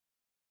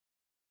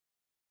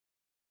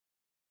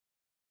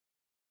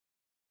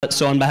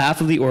So on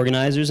behalf of the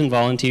organizers and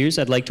volunteers,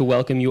 I'd like to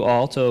welcome you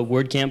all to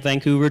WordCamp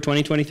Vancouver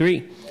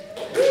 2023.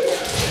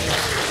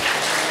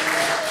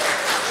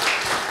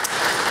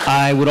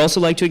 I would also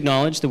like to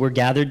acknowledge that we're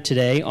gathered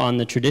today on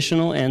the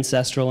traditional,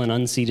 ancestral, and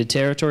unceded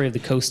territory of the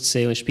Coast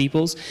Salish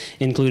peoples,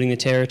 including the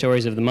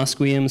territories of the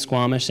Musqueam,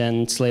 Squamish,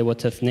 and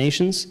Tsleil-Waututh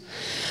nations.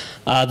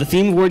 The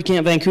theme of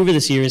WordCamp Vancouver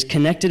this year is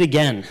Connected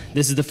Again.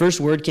 This is the first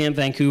WordCamp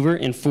Vancouver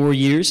in 4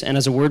 years, and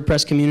as a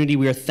WordPress community,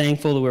 we are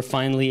thankful that we're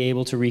finally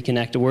able to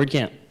reconnect to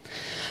WordCamp.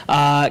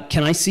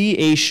 Can I see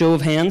a show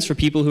of hands for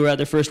people who are at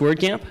their first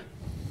WordCamp?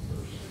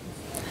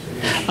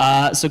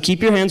 So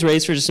keep your hands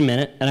raised for just a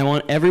minute, and I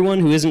want everyone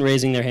who isn't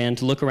raising their hand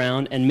to look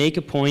around and make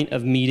a point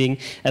of meeting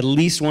at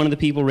least one of the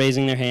people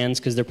raising their hands,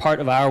 because they're part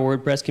of our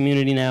WordPress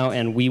community now,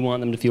 and we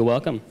want them to feel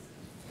welcome.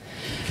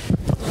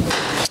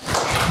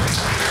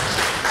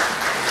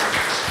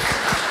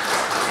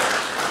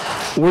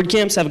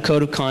 WordCamps have a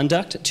code of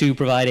conduct to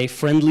provide a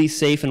friendly,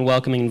 safe, and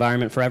welcoming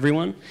environment for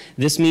everyone.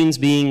 This means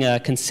being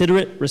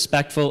considerate,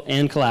 respectful,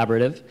 and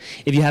collaborative.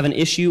 If you have an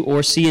issue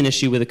or see an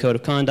issue with a code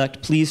of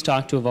conduct, please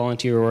talk to a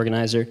volunteer or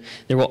organizer.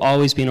 There will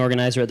always be an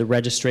organizer at the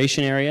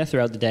registration area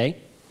throughout the day.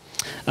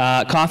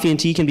 Coffee and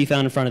tea can be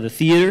found in front of the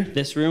theater,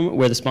 this room,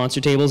 where the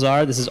sponsor tables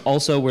are. This is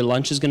also where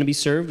lunch is going to be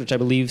served, which I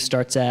believe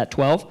starts at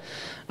 12.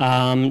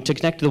 To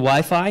connect to the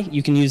Wi-Fi,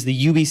 you can use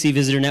the UBC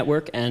Visitor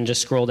Network and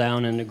just scroll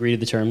down and agree to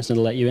the terms and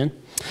it'll let you in.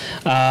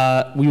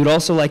 We would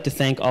also like to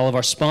thank all of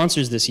our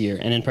sponsors this year,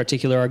 and in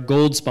particular our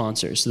gold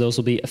sponsors. So those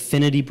will be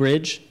Affinity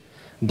Bridge,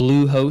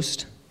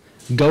 Bluehost,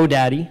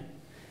 GoDaddy,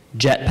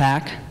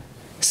 Jetpack,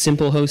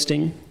 Simple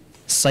Hosting,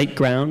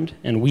 SiteGround,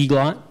 and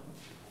Weglot.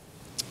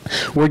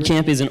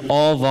 WordCamp is an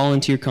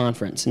all-volunteer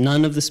conference.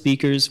 None of the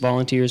speakers,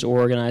 volunteers, or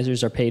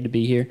organizers are paid to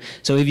be here.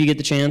 So if you get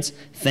the chance,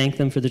 thank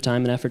them for their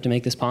time and effort to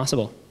make this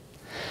possible.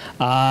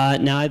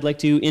 Now I'd like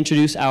to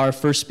introduce our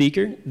first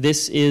speaker.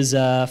 This is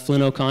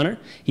Flynn O'Connor.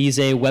 He's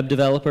a web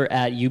developer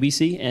at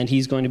UBC, and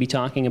he's going to be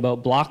talking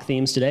about block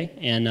themes today,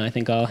 and I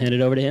think I'll hand it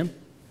over to him.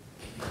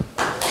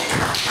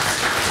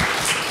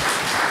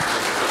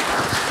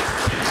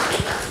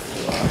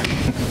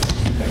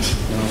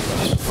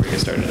 Before you get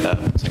started,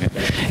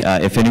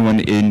 if anyone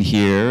in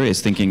here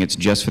is thinking it's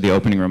just for the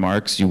opening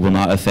remarks, you will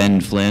not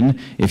offend Flynn.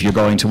 If you're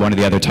going to one of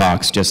the other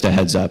talks, just a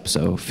heads up,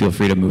 so feel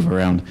free to move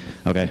around.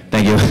 Okay,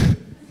 thank you.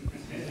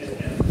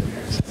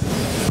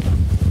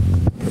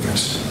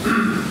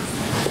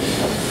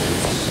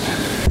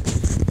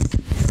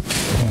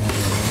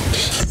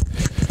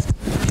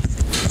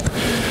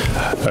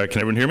 Can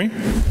everyone hear me?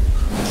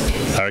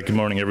 All right, good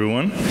morning,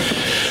 everyone.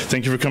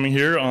 Thank you for coming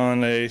here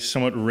on a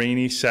somewhat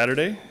rainy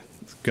Saturday.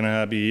 It's going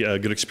to be a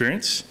good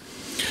experience.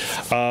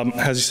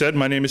 As you said,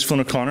 my name is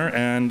Flynn O'Connor,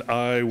 and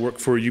I work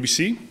for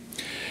UBC.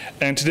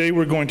 And today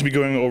we're going to be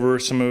going over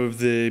some of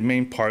the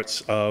main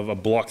parts of a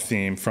block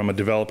theme from a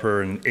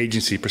developer and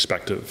agency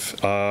perspective.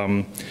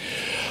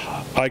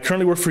 I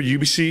currently work for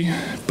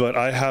UBC, but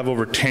I have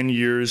over 10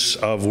 years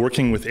of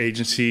working with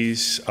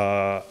agencies.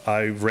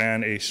 I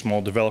ran a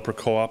small developer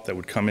co-op that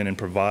would come in and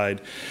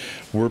provide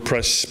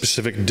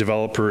WordPress-specific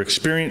developer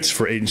experience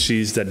for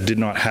agencies that did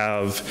not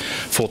have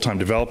full-time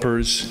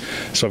developers.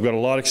 So I've got a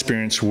lot of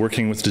experience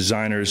working with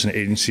designers and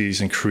agencies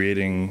and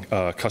creating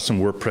custom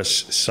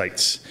WordPress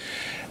sites.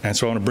 And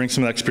so I want to bring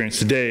some of that experience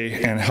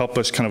today and help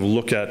us kind of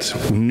look at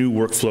new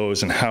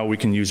workflows and how we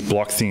can use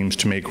block themes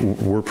to make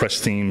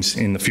WordPress themes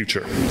in the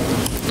future.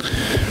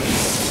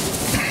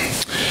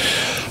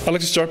 I'd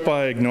like to start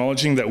by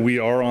acknowledging that we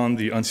are on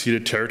the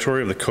unceded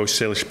territory of the Coast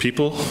Salish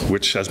people,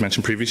 which, as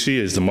mentioned previously,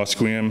 is the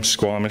Musqueam,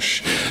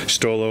 Squamish,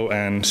 Stolo,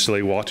 and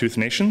Tsleil-Waututh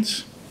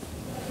nations.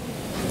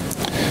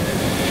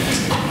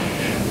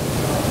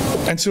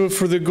 And so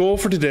for the goal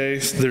for today,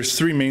 there's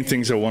three main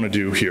things I want to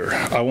do here.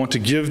 I want to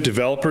give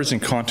developers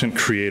and content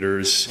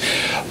creators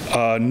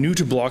new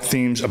to block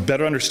themes a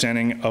better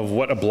understanding of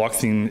what a block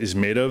theme is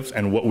made of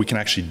and what we can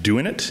actually do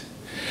in it.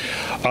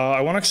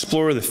 I want to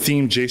explore the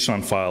theme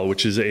JSON file,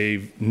 which is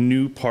a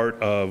new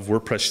part of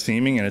WordPress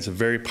theming, and it's a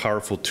very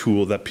powerful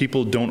tool that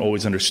people don't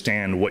always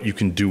understand what you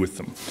can do with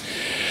them.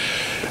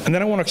 And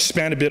then I want to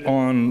expand a bit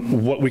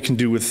on what we can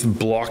do with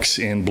blocks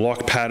and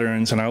block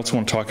patterns, and I also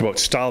want to talk about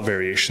style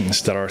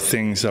variations that are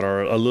things that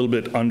are a little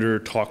bit under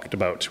talked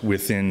about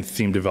within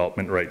theme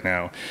development right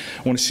now.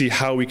 I want to see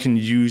how we can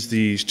use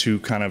these to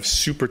kind of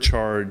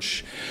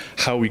supercharge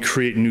how we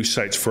create new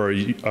sites for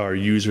our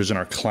users and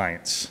our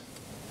clients.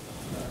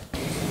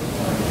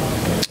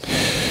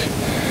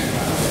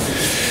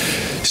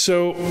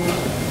 So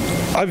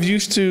I've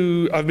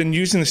been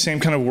using the same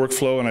kind of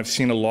workflow, and I've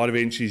seen a lot of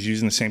agencies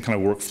using the same kind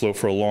of workflow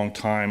for a long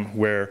time,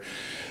 where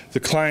the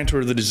client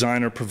or the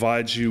designer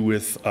provides you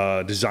with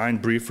a design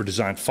brief or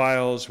design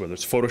files, whether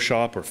it's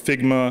Photoshop or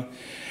Figma,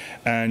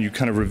 and you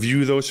kind of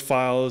review those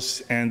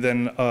files, and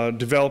then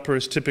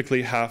developers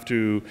typically have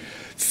to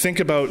think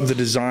about the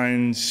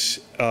designs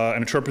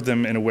and interpret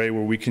them in a way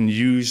where we can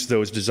use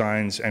those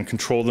designs and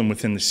control them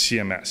within the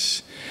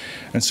CMS.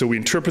 And so we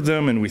interpret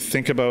them and we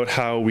think about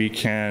how we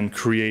can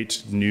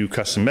create new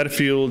custom meta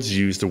fields,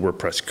 use the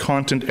WordPress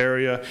content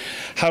area,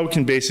 how we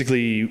can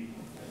basically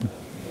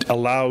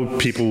allow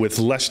people with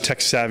less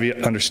tech-savvy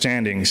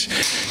understandings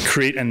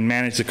create and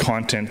manage the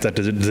content that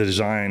the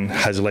design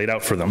has laid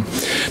out for them.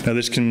 Now,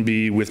 this can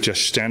be with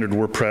just standard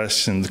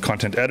WordPress and the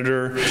content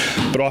editor,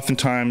 but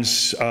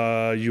oftentimes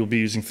you'll be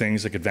using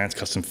things like advanced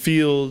custom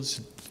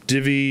fields,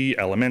 Divi,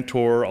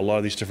 Elementor, a lot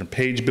of these different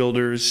page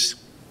builders.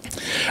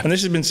 And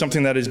this has been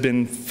something that has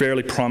been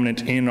fairly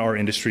prominent in our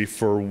industry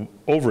for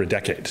over a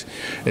decade.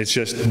 It's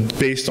just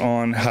based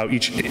on how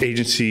each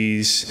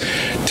agency's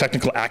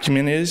technical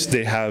acumen is,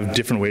 they have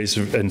different ways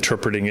of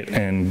interpreting it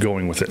and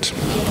going with it.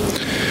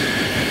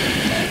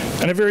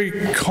 And a very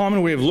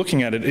common way of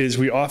looking at it is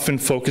we often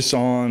focus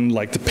on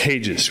like the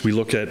pages. We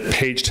look at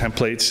page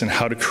templates and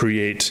how to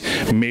create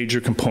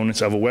major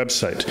components of a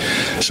website.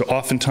 So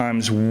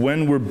oftentimes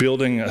when we're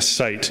building a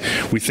site,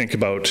 we think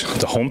about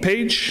the home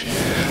page,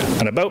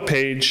 an about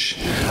page,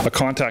 a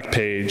contact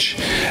page,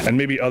 and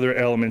maybe other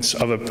elements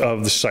of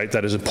the site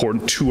that is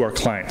important to our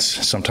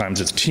clients.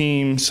 Sometimes it's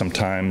team,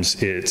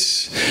 sometimes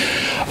it's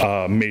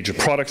major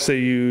products they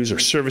use or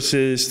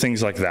services,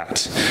 things like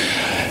that.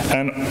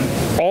 And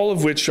all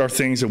of which are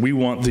things that we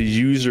want the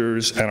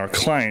users and our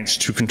clients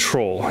to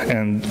control.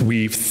 And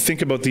we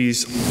think about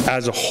these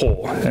as a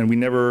whole, and we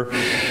never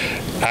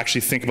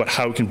actually think about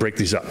how we can break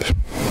these up.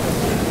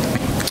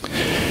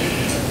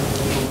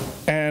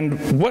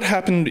 And what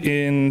happened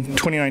in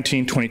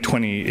 2019,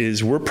 2020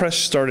 is WordPress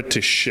started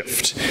to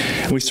shift.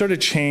 We started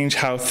to change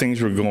how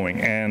things were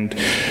going. And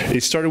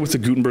it started with the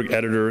Gutenberg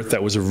editor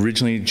that was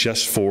originally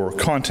just for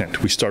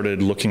content. We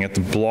started looking at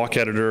the block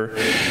editor.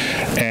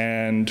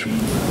 And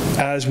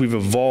as we've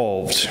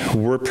evolved,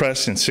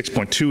 WordPress in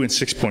 6.2 and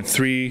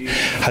 6.3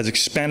 has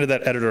expanded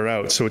that editor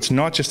out. So it's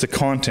not just the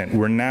content.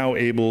 We're now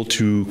able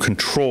to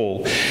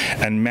control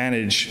and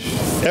manage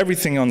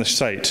everything on the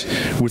site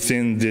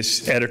within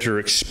this editor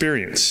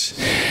experience.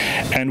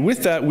 And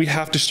with that, we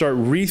have to start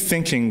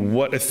rethinking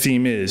what a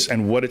theme is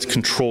and what it's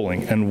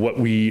controlling and what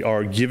we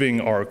are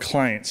giving our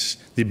clients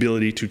the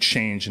ability to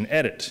change and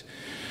edit.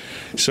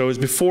 So as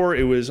before,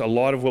 it was a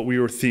lot of what we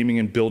were theming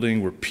and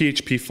building were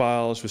PHP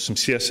files with some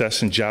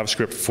CSS and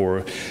JavaScript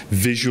for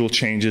visual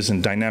changes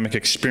and dynamic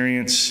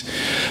experience.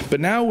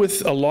 But now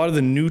with a lot of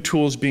the new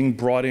tools being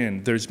brought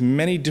in, there's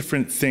many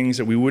different things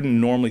that we wouldn't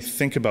normally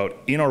think about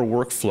in our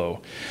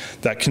workflow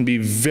that can be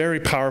very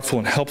powerful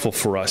and helpful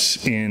for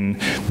us in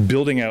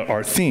building out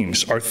our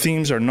themes. Our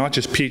themes are not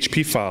just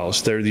PHP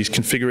files. They're these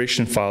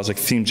configuration files like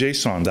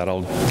theme.json that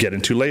I'll get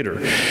into later.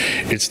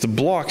 It's the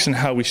blocks and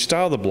how we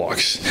style the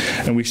blocks.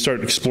 And we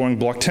start exploring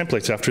block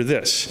templates after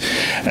this.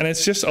 And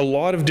it's just a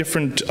lot of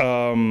different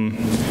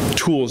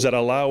tools that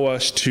allow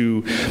us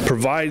to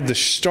provide the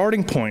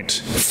starting point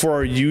for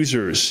our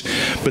users,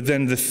 but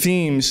then the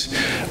themes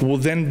will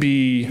then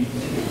be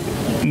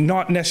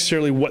not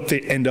necessarily what they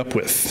end up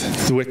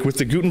with. With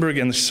the Gutenberg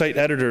and the site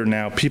editor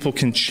now, people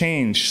can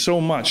change so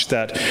much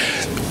that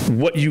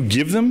what you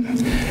give them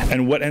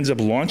and what ends up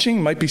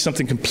launching might be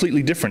something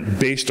completely different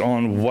based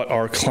on what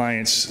our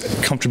client's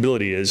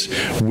comfortability is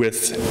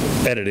with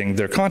editing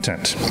their content.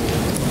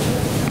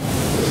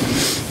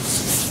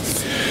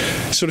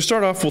 So to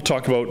start off, we'll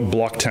talk about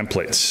block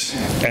templates.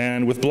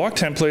 And with block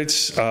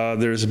templates,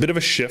 there's a bit of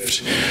a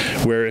shift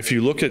where if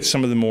you look at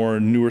some of the more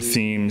newer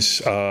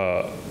themes,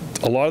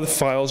 a lot of the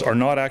files are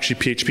not actually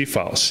PHP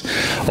files.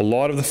 A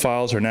lot of the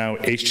files are now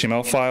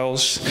HTML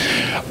files.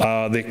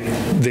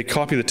 They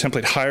copy the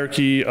template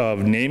hierarchy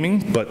of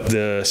naming, but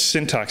the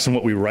syntax and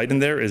what we write in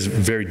there is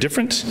very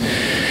different.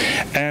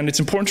 And it's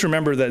important to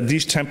remember that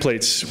these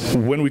templates,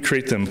 when we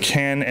create them,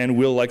 can and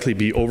will likely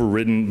be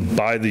overridden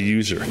by the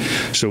user.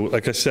 So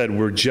like I said,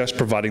 we're just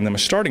providing them a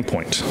starting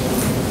point.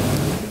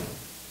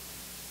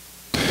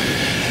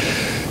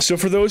 So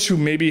for those who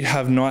maybe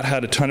have not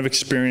had a ton of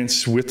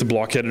experience with the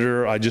block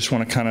editor, I just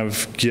want to kind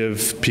of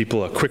give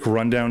people a quick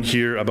rundown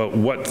here about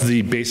what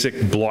the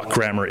basic block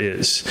grammar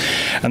is.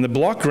 And the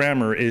block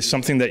grammar is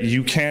something that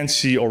you can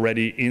see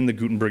already in the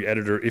Gutenberg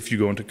editor if you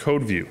go into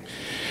code view.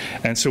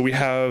 And so we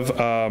have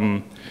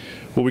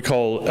what we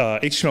call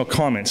HTML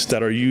comments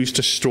that are used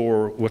to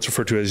store what's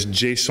referred to as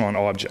JSON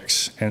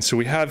objects. And so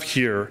we have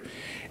here,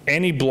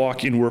 any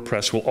block in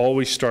WordPress will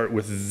always start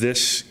with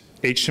this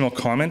HTML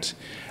comment,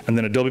 and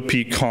then a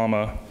WP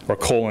comma or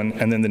colon,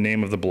 and then the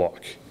name of the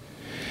block.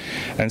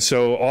 And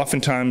so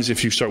oftentimes,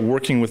 if you start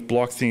working with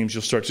block themes,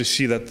 you'll start to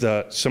see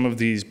that some of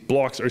these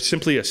blocks are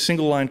simply a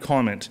single line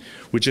comment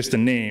with just a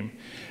name,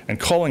 and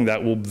calling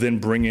that will then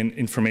bring in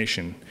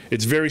information.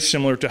 It's very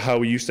similar to how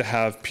we used to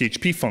have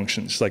PHP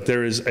functions. Like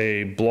there is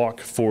a block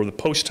for the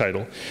post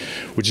title,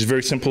 which is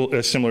very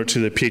simple, similar to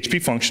the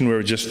PHP function where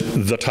it's just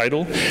the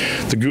title.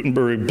 The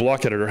Gutenberg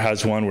block editor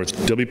has one where it's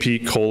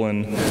WP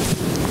colon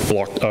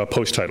block,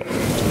 post title.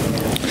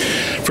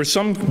 For For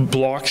some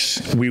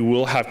blocks, we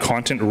will have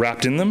content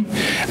wrapped in them,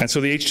 and so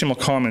the HTML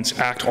comments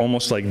act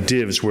almost like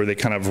divs, where they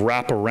kind of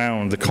wrap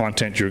around the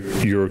content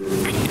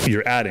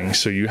you're adding.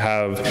 So you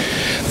have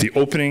the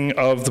opening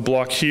of the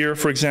block here,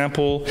 for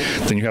example,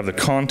 then you have the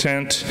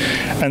content,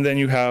 and then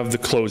you have the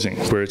closing,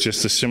 where it's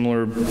just a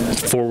similar /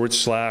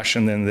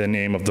 and then the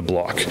name of the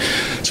block.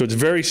 So it's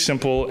very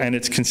simple, and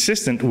it's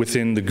consistent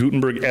within the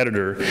Gutenberg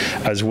editor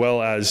as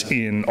well as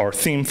in our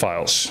theme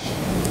files.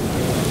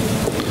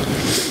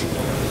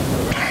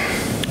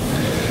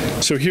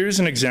 So here's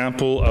an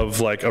example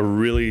of like a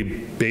really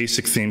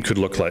basic theme could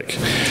look like.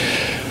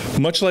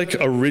 Much like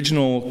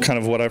original, kind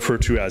of what I've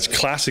referred to as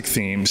classic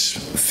themes,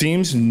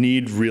 themes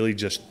need really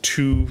just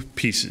two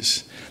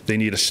pieces. They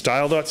need a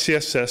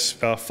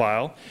style.css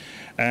file,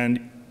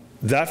 and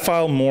that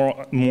file,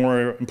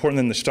 more important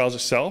than the styles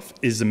itself,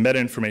 is the meta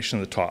information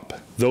at the top.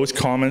 Those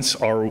comments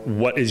are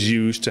what is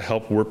used to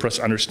help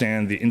WordPress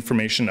understand the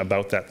information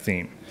about that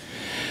theme.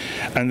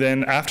 And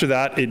then after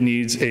that, it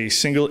needs a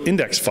single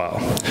index file,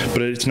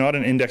 but it's not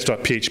an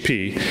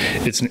index.php.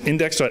 It's an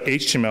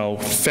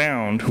index.html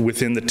found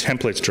within the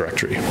templates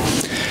directory.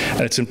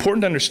 And it's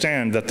important to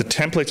understand that the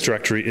templates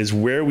directory is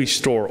where we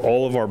store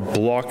all of our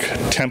block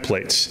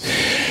templates.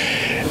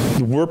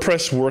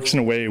 WordPress works in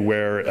a way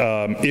where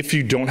if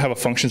you don't have a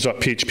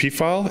functions.php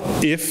file,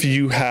 if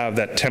you have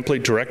that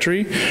template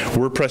directory,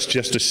 WordPress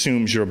just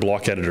assumes you're a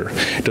block editor.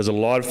 It does a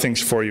lot of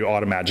things for you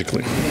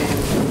automatically.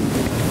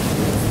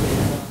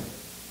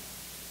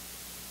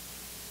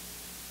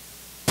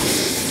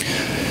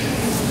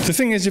 The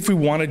thing is, if we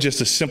wanted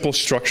just a simple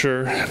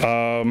structure,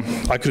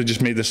 I could have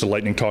just made this a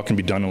lightning talk and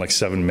be done in like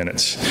 7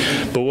 minutes.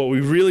 But what we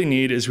really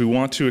need is we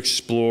want to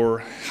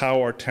explore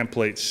how our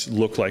templates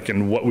look like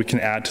and what we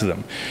can add to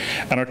them.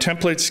 And our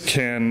templates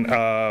can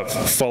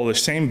follow the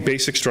same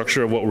basic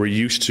structure of what we're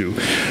used to.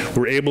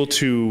 We're able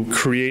to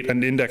create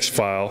an index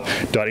file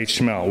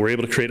 .html. We're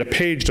able to create a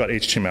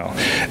page.html.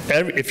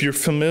 If you're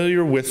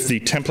familiar with the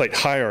template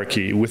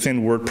hierarchy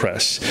within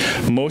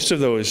WordPress, most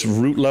of those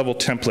root level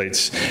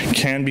templates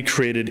can be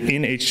created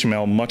in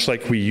HTML, much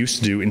like we used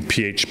to do in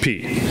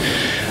PHP.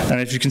 And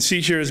if you can see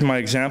here is my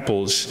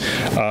examples.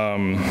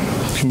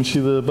 Can we see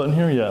the button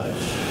here? Yeah.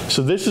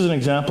 So this is an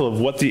example of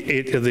what the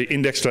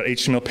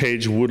index.html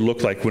page would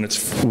look like when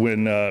it's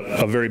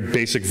a very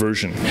basic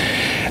version.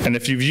 And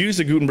if you've used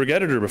the Gutenberg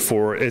editor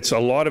before, a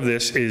lot of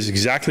this is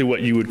exactly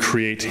what you would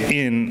create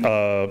in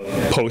a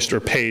post or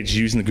page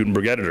using the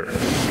Gutenberg editor.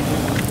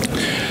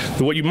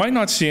 What you might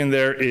not see in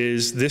there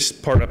is this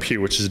part up here,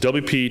 which is the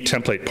WP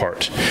template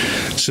part.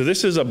 So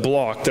this is a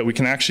block that we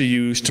can actually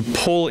use to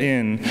pull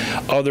in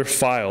other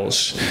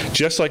files,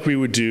 just like we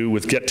would do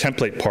with get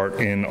template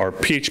part in our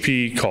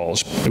PHP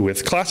calls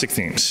with classic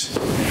themes.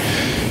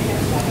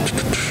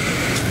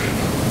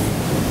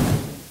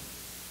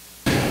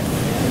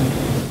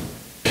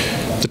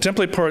 The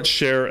template parts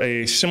share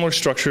a similar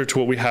structure to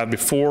what we had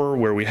before,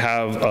 where we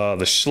have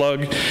the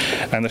slug,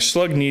 and the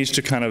slug needs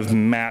to kind of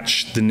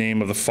match the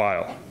name of the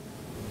file.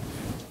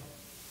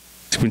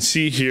 As you can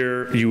see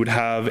here, you would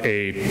have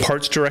a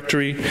parts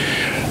directory,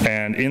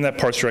 and in that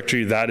parts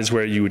directory, that is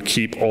where you would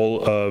keep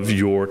all of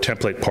your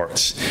template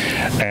parts.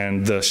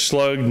 And the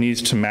slug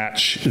needs to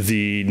match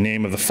the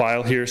name of the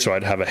file here, so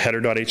I'd have a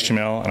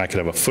header.html, and I could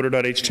have a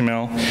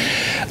footer.html.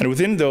 And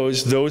within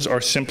those are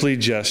simply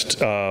just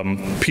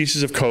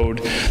pieces of code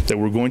that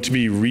we're going to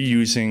be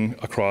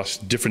reusing across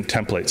different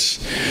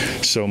templates.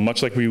 So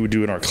much like we would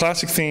do in our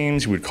classic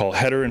themes, we would call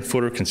header and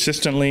footer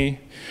consistently.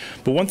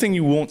 But one thing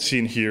you won't see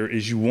in here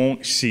is you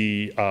won't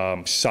see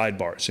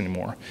sidebars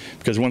anymore.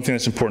 Because one thing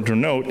that's important to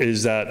note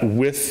is that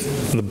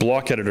with the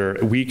block editor,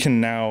 we can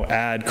now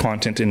add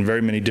content in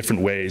very many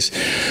different ways.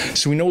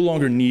 So we no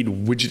longer need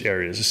widget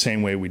areas the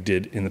same way we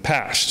did in the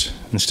past.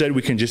 Instead,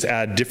 we can just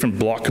add different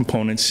block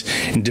components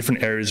in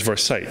different areas of our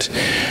site.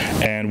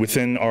 And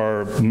within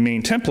our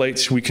main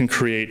templates, we can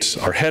create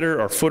our header,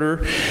 our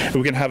footer, and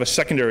we can have a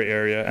secondary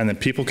area, and then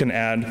people can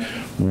add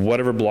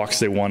whatever blocks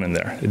they want in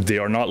there. They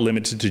are not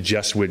limited to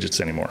just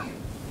widgets anymore.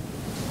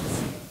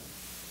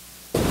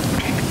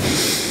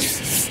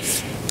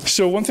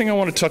 So one thing I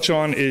want to touch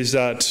on is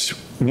that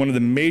one of the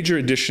major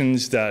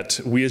additions that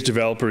we as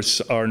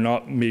developers are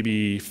not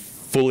maybe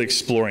fully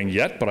exploring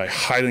yet, but I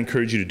highly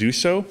encourage you to do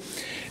so,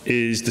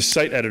 is the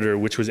site editor,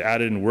 which was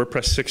added in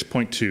WordPress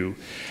 6.2,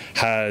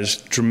 has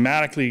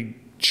dramatically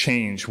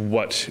changed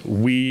what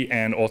we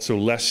and also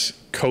less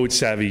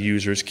code-savvy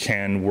users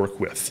can work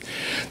with.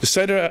 The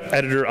site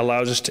editor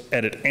allows us to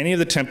edit any of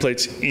the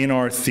templates in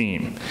our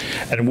theme.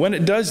 And when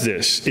it does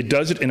this, it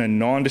does it in a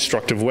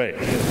non-destructive way.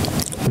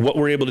 What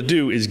we're able to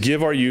do is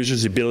give our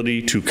users the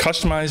ability to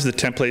customize the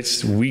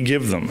templates we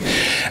give them.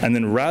 And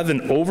then rather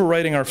than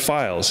overwriting our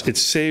files, it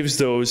saves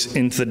those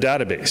into the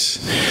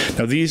database.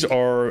 Now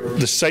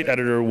the site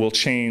editor will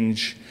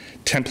change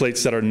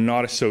templates that are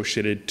not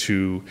associated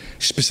to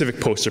specific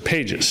posts or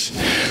pages.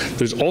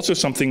 There's also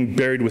something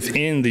buried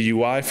within the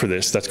UI for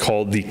this that's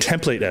called the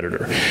template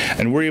editor.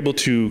 And we're able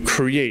to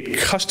create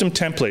custom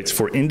templates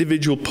for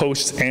individual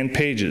posts and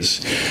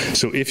pages.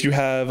 So if you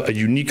have a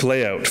unique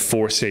layout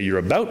for, say, your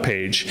About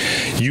page,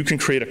 you can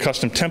create a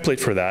custom template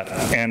for that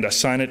and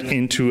assign it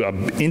into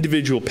an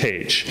individual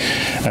page.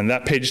 And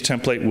that page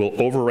template will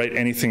overwrite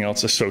anything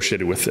else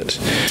associated with it.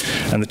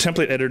 And the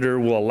template editor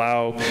will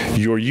allow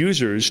your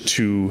users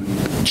to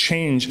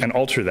change and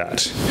alter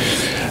that.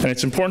 And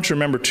it's important to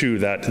remember, too,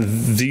 that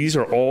these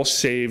are all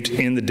saved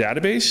in the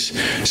database,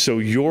 so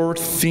your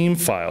theme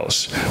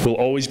files will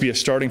always be a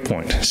starting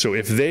point. So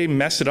if they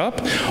mess it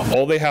up,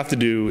 all they have to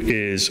do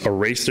is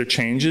erase their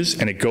changes,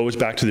 and it goes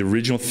back to the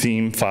original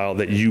theme file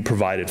that you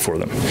provided for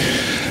them.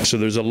 So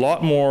there's a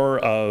lot more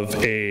of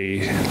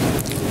a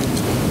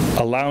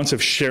allowance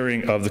of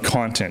sharing of the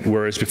content,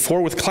 whereas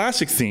before with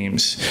classic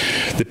themes,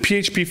 the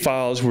PHP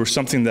files were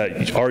something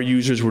that our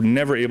users were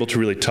never able to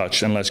really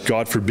touch unless,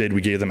 God forbid,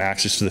 we gave them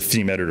access to the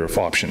theme editor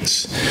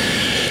options.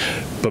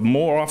 But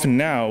more often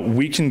now,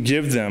 we can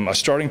give them a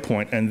starting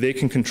point and they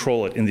can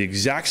control it in the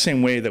exact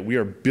same way that we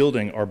are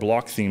building our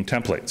block theme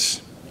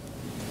templates.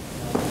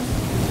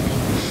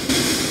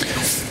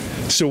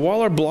 So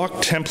while our block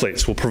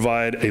templates will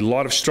provide a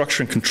lot of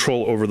structure and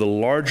control over the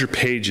larger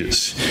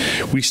pages,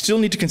 we still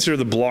need to consider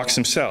the blocks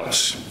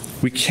themselves.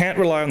 We can't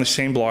rely on the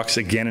same blocks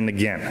again and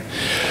again.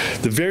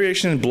 The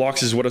variation in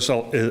blocks is what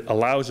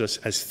allows us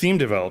as theme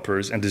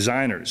developers and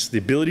designers the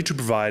ability to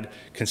provide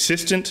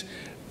consistent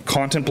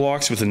content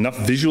blocks with enough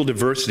visual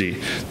diversity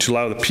to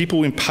allow the people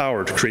we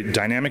empower to create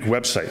dynamic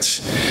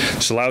websites.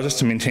 This allows us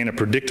to maintain a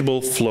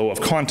predictable flow of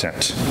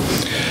content.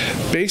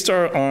 Based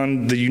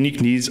on the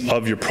unique needs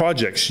of your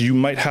projects, you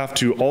might have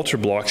to alter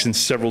blocks in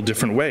several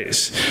different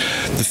ways.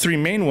 The three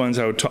main ones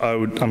I'm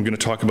going to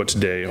talk about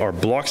today are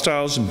block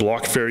styles,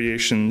 block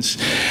variations,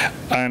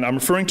 and I'm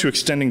referring to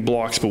extending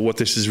blocks, but what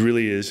this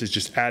really is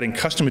just adding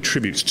custom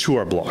attributes to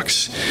our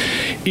blocks.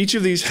 Each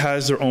of these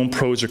has their own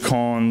pros or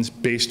cons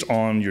based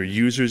on your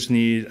user's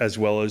need as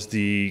well as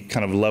the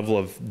kind of level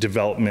of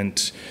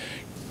development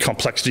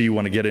complexity you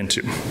want to get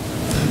into.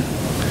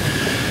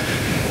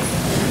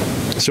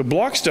 So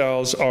block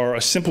styles are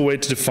a simple way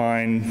to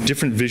define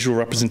different visual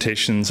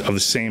representations of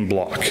the same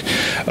block.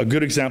 A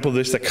good example of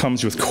this that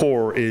comes with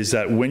Core is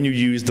that when you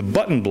use the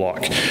button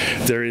block,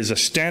 there is a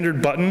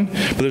standard button,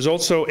 but there's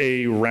also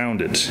a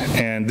rounded.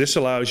 And this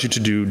allows you to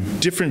do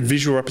different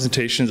visual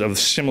representations of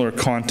similar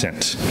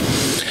content.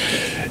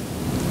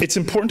 It's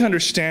important to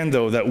understand,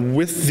 though, that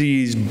with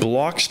these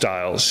block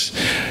styles,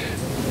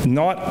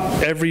 not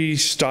every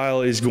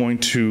style is going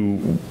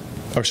to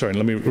let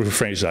me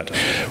rephrase that.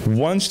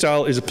 One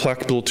style is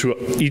applicable to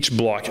each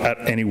block at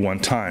any one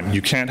time.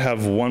 You can't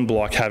have one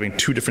block having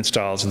two different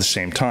styles at the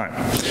same time.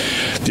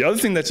 The other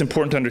thing that's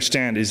important to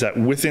understand is that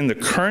within the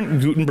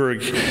current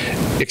Gutenberg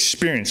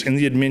experience in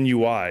the admin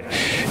UI,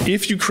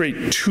 if you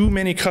create too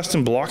many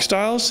custom block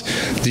styles,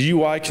 the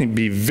UI can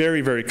be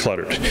very, very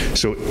cluttered.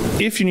 So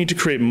if you need to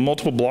create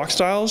multiple block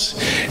styles,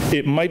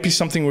 it might be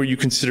something where you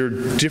consider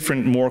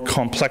different, more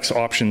complex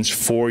options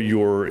for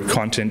your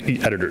content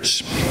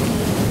editors.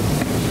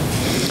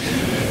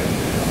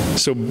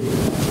 So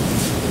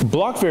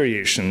block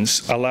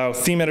variations allow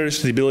theme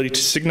editors the ability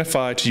to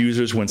signify to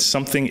users when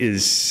something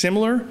is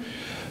similar,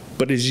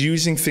 but is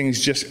using things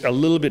just a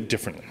little bit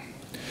differently.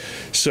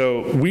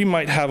 So we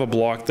might have a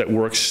block that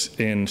works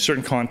in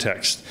certain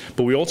contexts,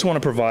 but we also want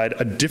to provide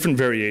a different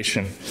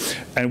variation,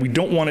 and we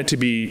don't want it to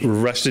be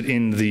rested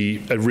in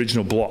the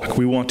original block.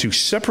 We want to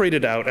separate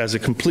it out as a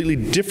completely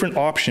different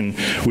option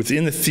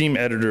within the theme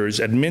editor's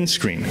admin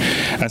screen.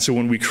 And so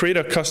when we create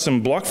a custom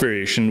block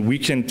variation, we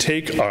can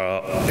take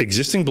our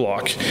existing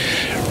block,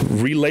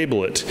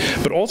 relabel it,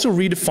 but also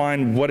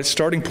redefine what its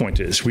starting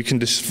point is. We can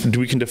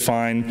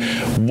define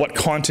what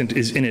content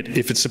is in it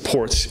if it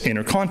supports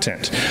inner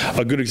content.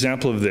 A good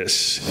example of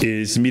this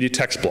is the media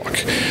text block.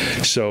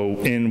 So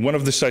in one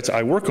of the sites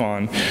I work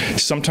on,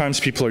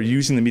 sometimes people are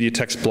using the media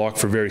text block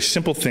for very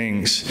simple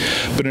things,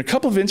 but in a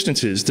couple of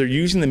instances, they're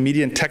using the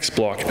media and text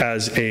block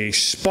as a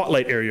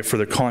spotlight area for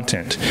their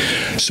content.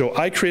 So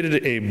I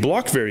created a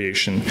block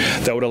variation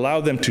that would allow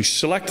them to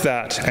select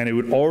that, and it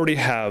would already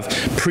have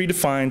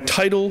predefined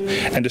title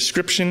and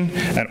description,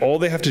 and all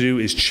they have to do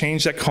is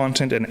change that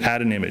content and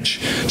add an image.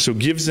 So it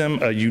gives them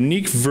a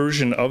unique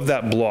version of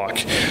that block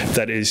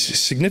that is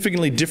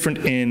significantly different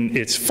in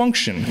its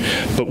function,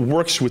 but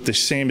works with the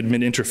same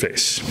admin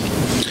interface.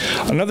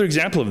 Another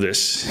example of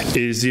this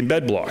is the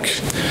embed block.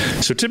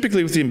 So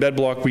typically with the embed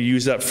block, we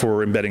use that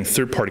for embedding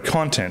third-party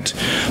content,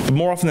 but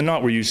more often than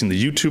not, we're using the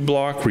YouTube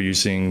block, we're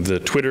using the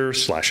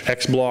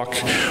Twitter/X block,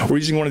 we're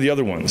using one of the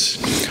other ones.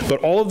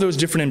 But all of those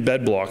different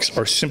embed blocks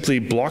are simply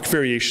block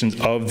variations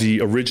of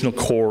the original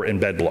core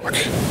embed block.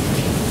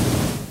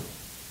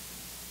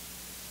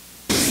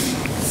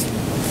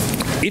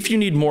 If you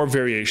need more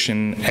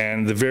variation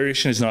and the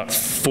variation is not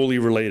fully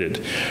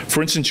related,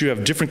 for instance, you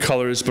have different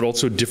colors but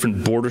also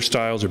different border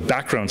styles or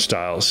background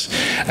styles,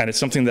 and it's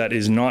something that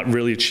is not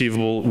really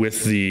achievable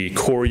with the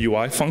core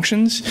UI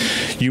functions,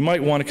 you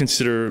might want to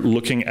consider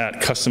looking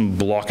at custom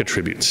block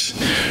attributes.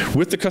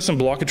 With the custom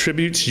block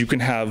attributes, you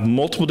can have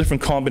multiple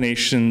different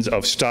combinations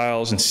of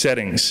styles and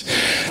settings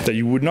that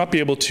you would not be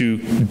able to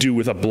do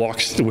with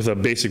a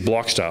basic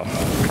block style.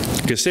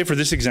 Because say for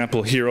this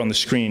example here on the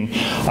screen,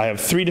 I have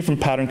 3 different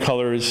pattern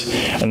colors,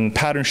 and the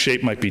pattern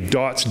shape might be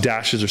dots,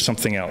 dashes, or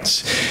something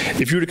else.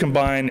 If you were to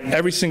combine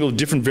every single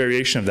different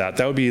variation of that,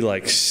 that would be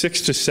like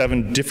 6 to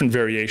 7 different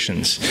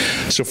variations.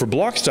 So for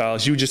block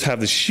styles, you would just have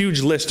this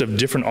huge list of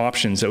different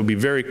options that would be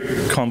very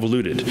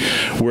convoluted.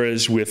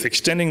 Whereas with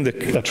extending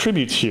the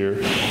attributes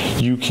here,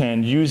 you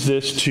can use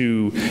this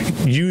to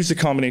use the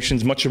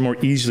combinations much more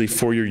easily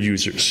for your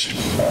users.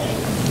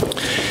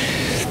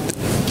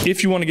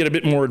 If you want to get a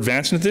bit more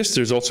advanced into this,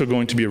 there's also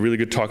going to be a really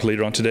good talk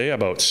later on today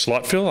about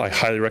slot fill. I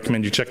highly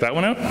recommend you check that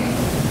one out.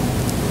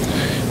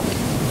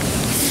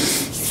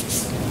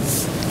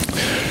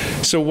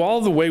 So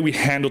while the way we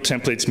handle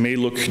templates may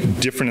look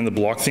different in the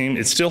block theme,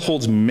 it still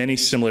holds many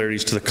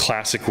similarities to the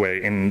classic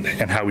way in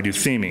how we do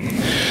theming.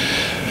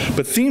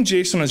 But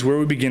theme.json is where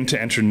we begin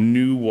to enter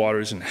new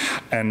waters,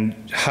 and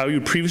how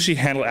you previously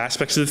handle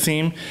aspects of the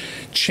theme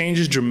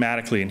changes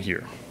dramatically in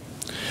here.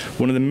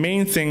 One of the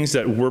main things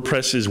that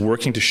WordPress is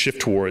working to shift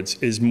towards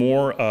is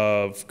more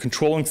of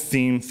controlling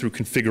theme through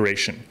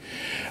configuration.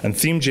 And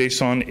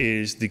theme.json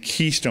is the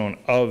keystone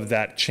of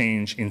that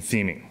change in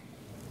theming.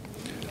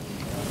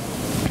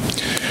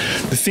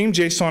 The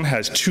theme.json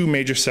has 2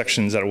 major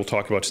sections that we'll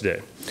talk about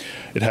today.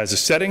 It has the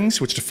settings,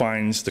 which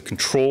defines the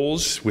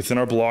controls within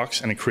our blocks,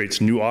 and it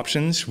creates new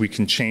options. We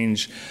can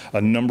change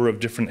a number of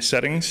different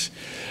settings.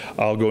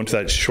 I'll go into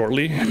that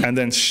shortly. And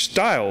then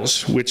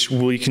styles, which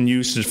we can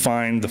use to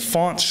define the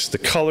fonts, the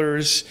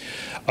colors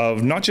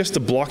of not just the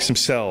blocks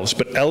themselves,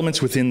 but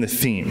elements within the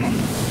theme.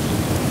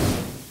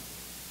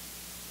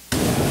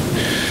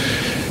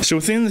 So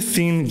within the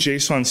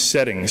theme.json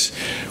settings,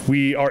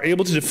 we are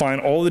able to define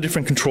all the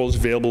different controls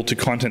available to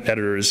content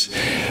editors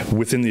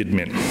within the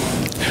admin.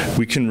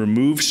 We can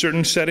remove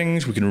certain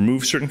settings, we can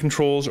remove certain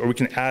controls, or we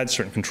can add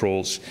certain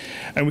controls.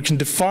 And we can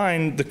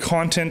define the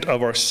content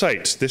of our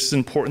site. This is an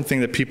important thing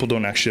that people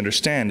don't actually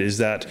understand, is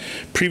that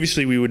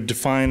previously we would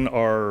define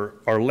our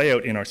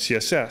layout in our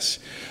CSS,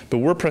 but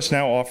WordPress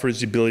now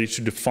offers the ability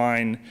to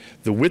define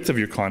the width of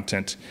your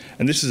content.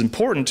 And this is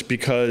important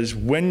because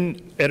when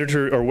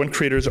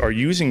creators are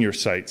using your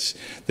sites,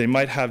 they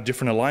might have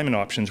different alignment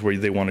options where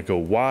they want to go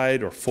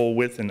wide or full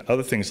width and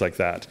other things like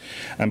that.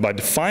 And by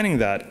defining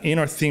that in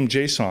our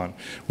theme.json,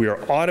 we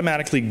are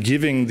automatically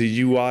giving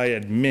the UI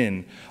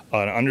admin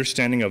an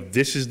understanding of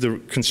this is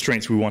the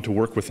constraints we want to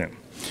work within.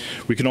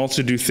 We can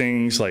also do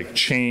things like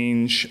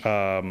change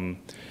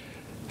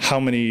how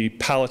many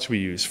palettes we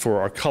use for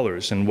our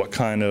colors and what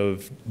kind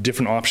of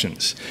different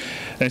options.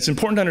 And it's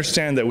important to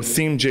understand that with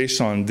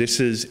theme.json, this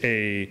is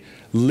a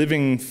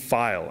living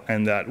file,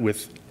 and that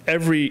with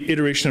every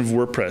iteration of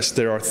WordPress,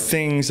 there are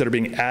things that are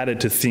being added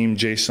to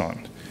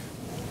theme.json.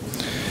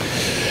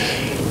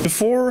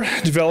 Before,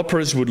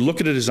 developers would look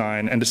at a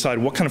design and decide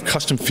what kind of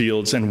custom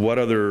fields and what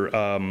other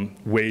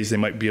ways they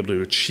might be able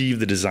to achieve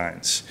the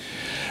designs,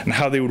 and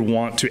how they would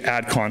want to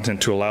add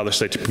content to allow the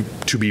site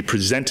to be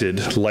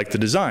presented like the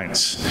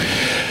designs.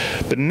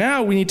 But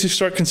now we need to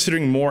start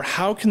considering more,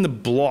 how can the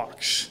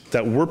blocks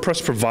that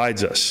WordPress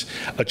provides us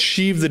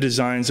achieve the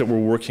designs that we're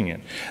working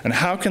in? And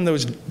how can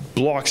those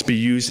blocks be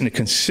used in a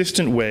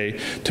consistent way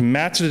to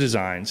match the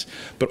designs,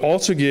 but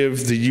also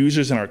give the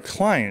users and our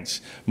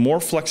clients more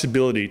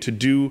flexibility to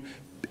do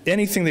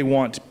anything they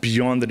want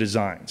beyond the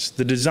designs.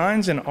 The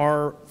designs in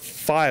our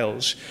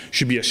files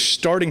should be a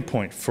starting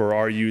point for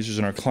our users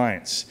and our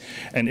clients.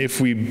 And if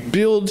we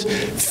build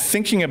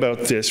thinking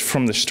about this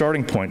from the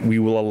starting point, we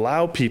will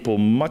allow people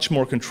much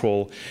more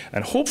control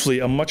and hopefully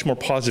a much more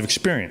positive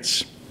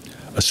experience,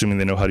 assuming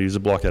they know how to use a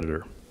block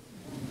editor.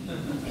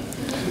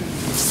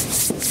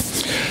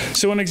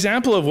 So an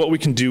example of what we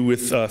can do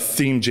with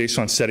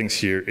theme.json settings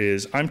here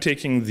is I'm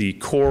taking the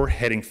core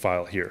heading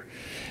file here,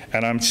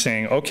 and I'm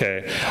saying,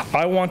 okay,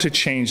 I want to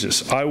change this.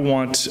 So I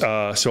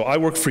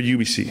work for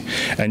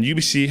UBC, and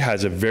UBC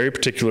has a very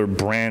particular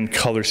brand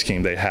color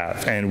scheme they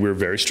have, and we're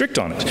very strict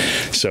on it.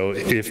 So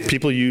if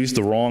people use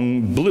the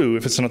wrong blue,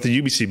 if it's not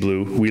the UBC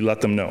blue, we let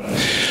them know.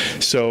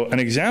 So an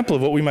example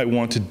of what we might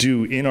want to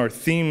do in our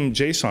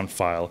theme.json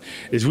file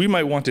is we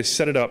might want to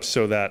set it up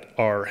so that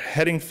our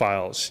heading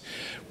files,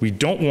 we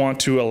don't want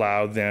to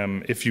allow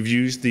them, if you've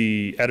used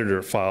the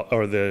editor file,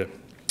 or the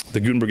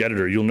Gutenberg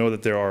editor, you'll know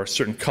that there are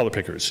certain color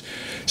pickers.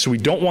 So we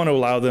don't want to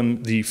allow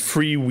them the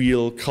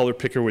freewheel color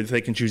picker where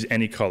they can choose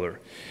any color.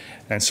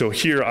 And so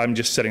here I'm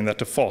just setting that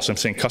to false. I'm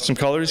saying custom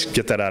colors,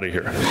 get that out of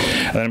here.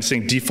 And then I'm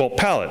saying default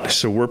palette.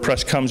 So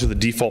WordPress comes with a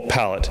default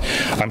palette.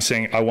 I'm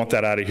saying I want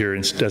that out of here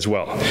as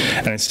well.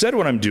 And instead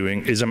what I'm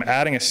doing is I'm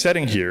adding a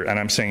setting here, and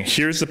I'm saying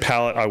here's the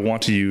palette I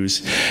want to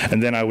use,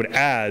 and then I would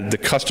add the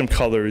custom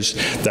colors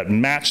that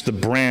match the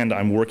brand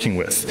I'm working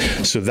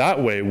with. So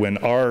that way, when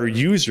our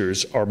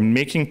users are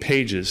making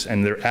pages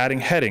and they're adding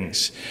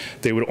headings,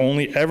 they would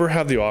only ever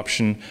have the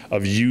option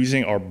of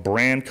using our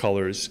brand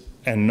colors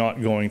and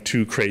not going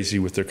too crazy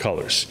with their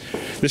colors.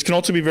 This can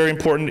also be very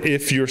important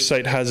if your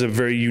site has a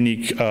very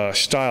unique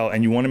style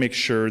and you want to make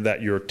sure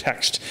that your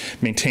text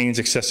maintains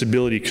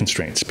accessibility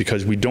constraints,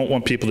 because we don't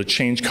want people to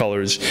change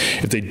colors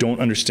if they don't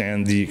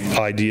understand the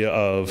idea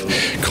of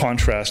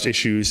contrast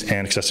issues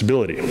and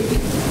accessibility.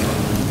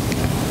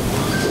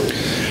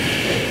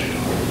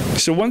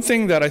 So one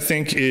thing that I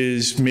think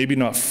is maybe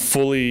not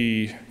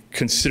fully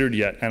considered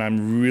yet, and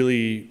I'm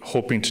really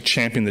hoping to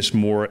champion this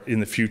more in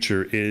the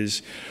future,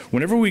 is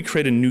whenever we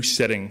create a new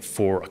setting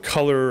for a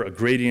color, a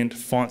gradient,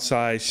 font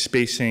size,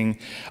 spacing,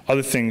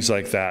 other things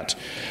like that,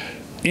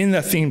 in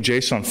the theme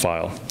JSON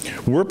file,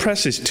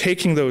 WordPress is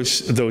taking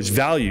those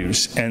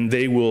values and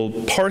they will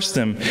parse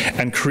them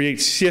and create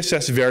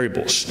CSS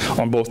variables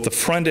on both the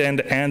front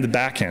end and the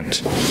back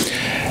end.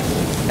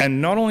 And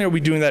not only are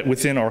we doing that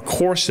within our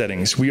core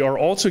settings, we are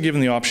also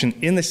given the option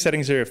in the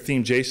settings area of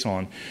theme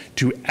JSON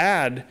to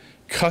add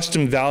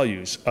custom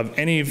values of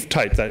any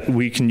type that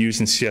we can use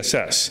in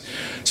CSS.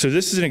 So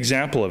this is an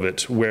example of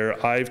it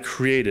where I've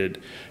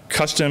created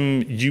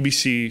custom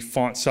UBC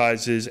font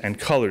sizes and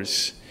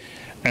colors,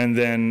 and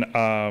then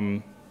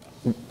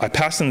I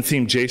pass in the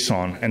theme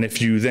JSON, and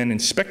if you then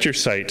inspect your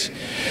site,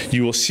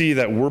 you will see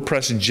that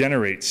WordPress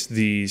generates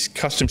these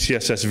custom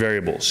CSS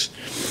variables.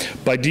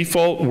 By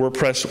default,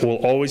 WordPress will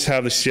always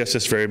have the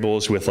CSS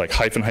variables with like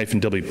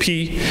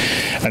 --WP,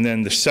 and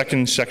then the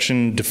second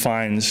section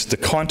defines the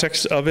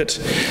context of it,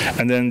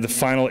 and then the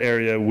final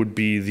area would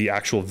be the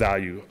actual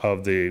value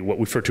of what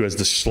we refer to as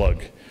the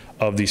slug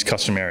of these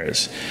custom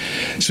areas.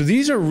 So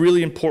these are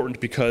really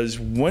important because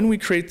when we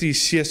create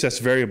these CSS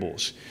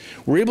variables,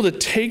 we're able to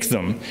take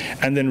them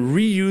and then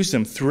reuse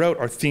them throughout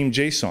our theme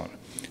JSON.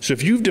 So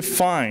if you've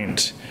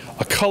defined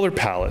a color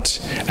palette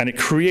and it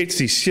creates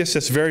these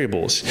CSS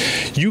variables,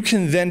 you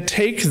can then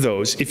take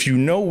those, if you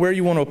know where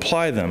you want to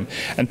apply them,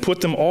 and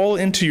put them all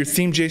into your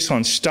theme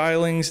JSON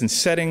stylings and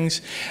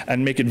settings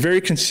and make it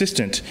very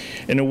consistent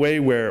in a way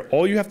where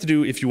all you have to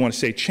do if you want to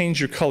say change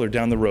your color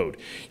down the road,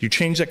 you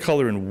change that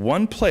color in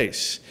one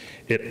place,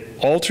 it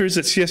alters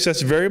that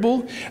CSS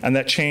variable, and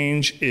that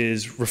change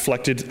is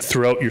reflected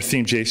throughout your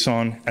theme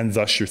JSON and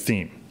thus your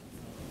theme.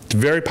 It's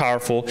very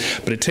powerful,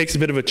 but it takes a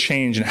bit of a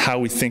change in how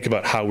we think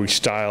about how we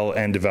style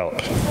and develop.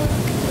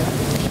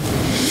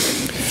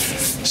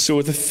 So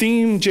with the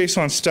theme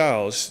JSON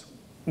styles,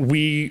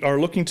 we are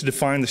looking to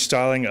define the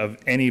styling of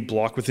any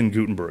block within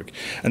Gutenberg.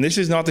 And this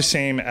is not the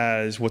same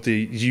as what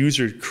the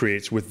user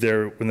creates when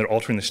they're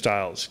altering the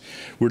styles.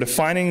 We're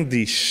defining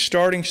the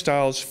starting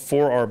styles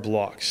for our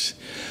blocks.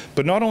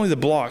 But not only the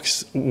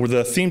blocks,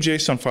 the theme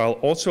JSON file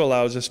also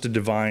allows us to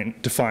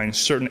define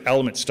certain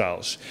element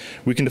styles.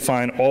 We can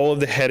define all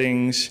of the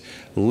headings,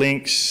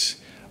 links,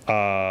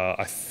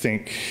 I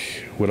think,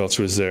 what else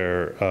was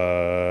there?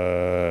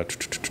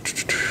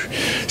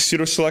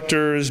 Pseudo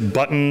selectors,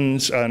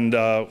 buttons, and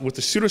with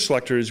the pseudo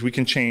selectors, we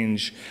can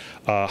change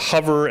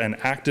hover and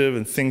active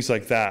and things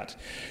like that.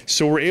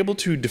 So we're able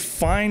to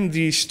define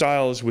these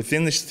styles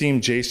within this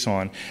theme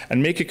JSON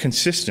and make it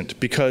consistent,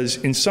 because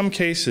in some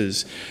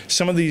cases,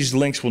 some of these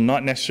links will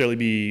not necessarily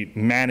be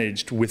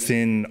managed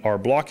within our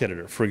block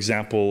editor. For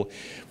example,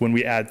 when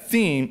we add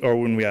theme or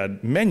when we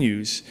add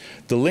menus,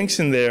 the links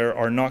in there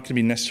are not going to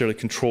be necessarily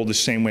controlled the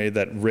same way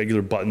that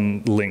regular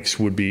button links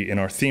would be in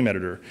our theme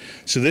editor.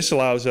 So this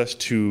allows us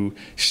to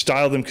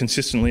style them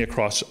consistently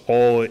across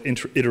all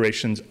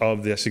iterations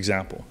of this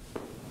example.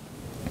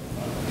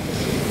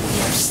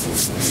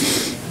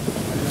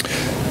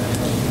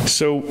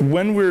 So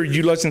when we're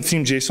utilizing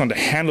theme JSON to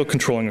handle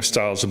controlling the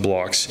styles of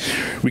blocks,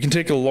 we can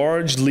take a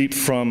large leap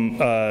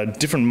from a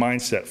different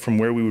mindset from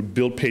where we would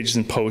build pages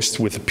and posts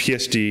with a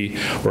PSD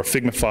or a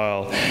Figma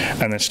file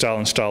and then style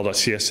in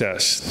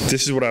style.css.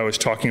 This is what I was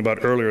talking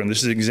about earlier, and this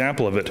is an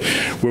example of it,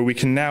 where we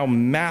can now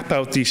map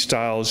out these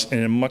styles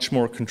in a much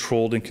more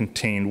controlled and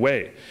contained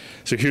way.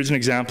 So here's an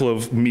example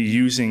of me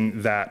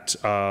using that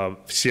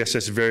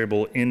CSS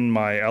variable in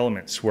my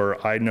elements,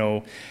 where I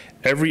know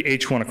every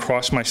H1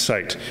 across my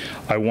site,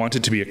 I want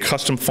it to be a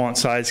custom font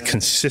size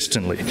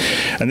consistently.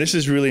 And this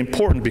is really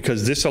important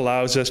because this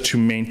allows us to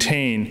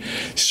maintain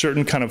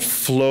certain kind of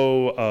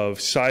flow of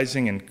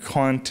sizing and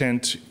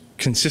content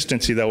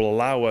consistency that will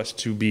allow us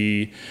to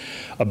be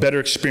a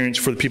better experience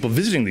for the people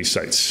visiting these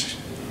sites.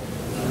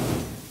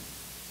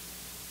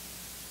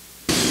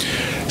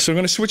 So I'm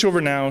going to switch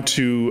over now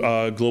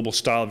to global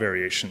style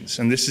variations.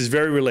 And this is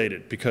very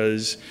related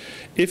because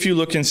if you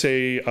look in,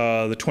 say,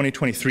 the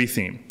 2023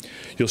 theme,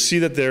 you'll see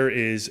that there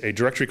is a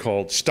directory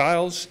called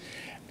styles,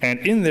 And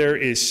in there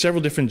is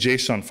several different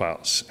JSON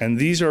files, and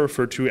these are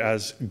referred to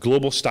as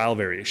global style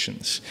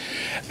variations.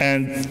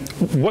 And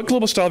what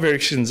global style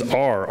variations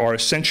are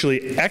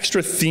essentially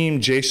extra theme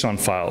JSON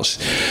files.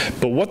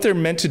 But what they're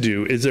meant to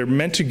do is they're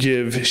meant to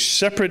give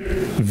separate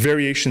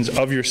variations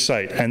of your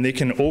site, and they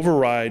can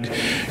override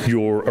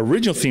your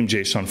original theme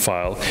JSON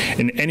file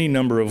in any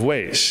number of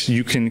ways.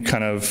 You can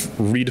kind of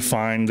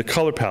redefine the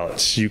color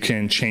palettes. You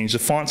can change the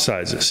font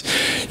sizes.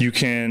 You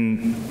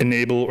can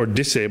enable or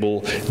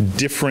disable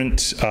different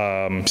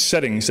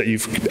settings that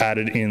you've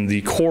added in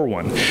the core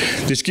one.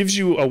 This gives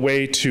you a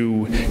way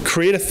to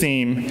create a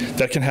theme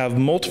that can have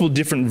multiple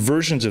different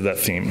versions of that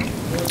theme.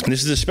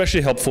 This is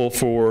especially helpful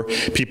for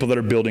people that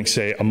are building,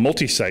 say, a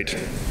multi-site,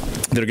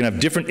 that are going to have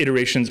different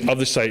iterations of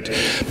the site,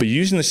 but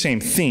using the same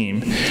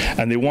theme,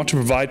 and they want to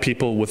provide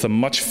people with a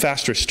much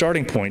faster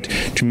starting point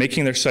to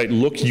making their site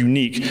look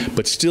unique,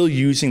 but still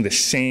using the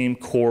same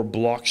core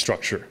block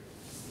structure.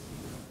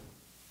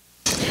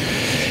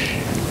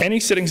 Any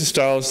settings and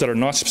styles that are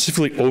not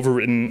specifically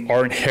overwritten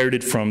are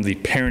inherited from the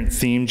parent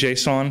theme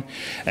JSON,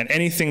 and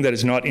anything that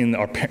is not in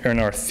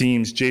our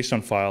theme's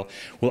JSON file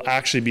will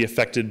actually be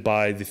affected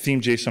by the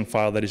theme JSON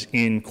file that is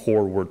in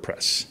core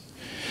WordPress.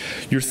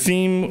 Your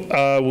theme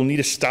will need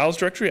a styles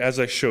directory, as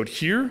I showed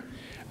here,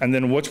 and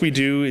then what we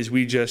do is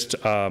we just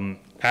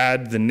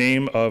add the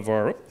name of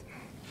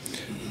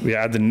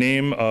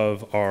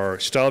our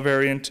style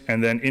variant,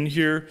 and then in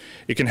here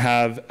it can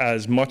have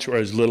as much or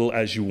as little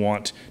as you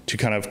want to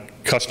kind of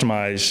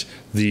customize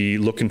the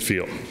look and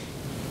feel.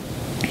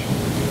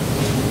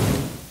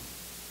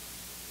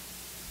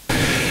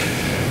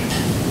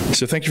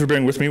 So thank you for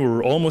bearing with me.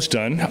 We're almost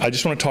done. I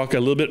just want to talk a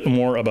little bit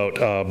more about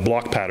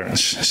block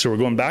patterns. So we're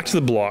going back to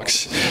the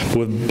blocks.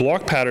 With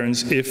block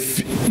patterns, if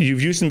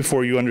you've used them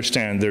before, you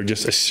understand they're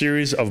just a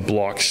series of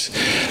blocks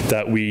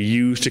that we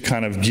use to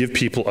kind of give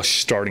people a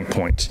starting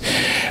point.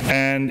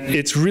 And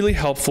it's really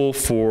helpful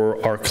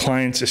for our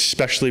clients,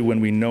 especially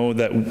when we know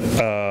that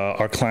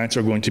our clients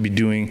are going to be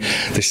doing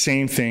the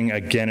same thing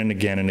again and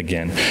again and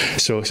again.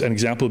 So an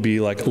example would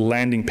be like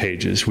landing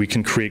pages. We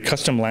can create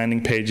custom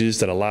landing pages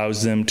that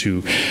allows them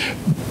to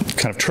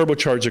kind of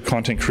turbocharge their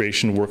content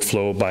creation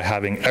workflow by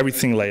having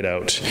everything laid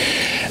out,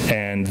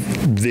 and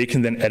they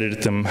can then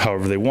edit them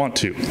however they want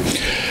to.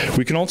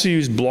 We can also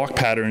use block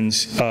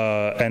patterns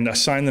and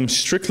assign them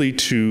strictly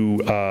to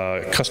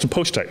custom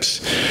post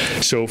types.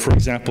 So for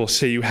example,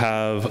 say you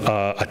have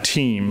a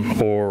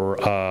team or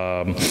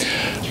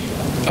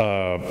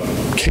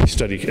case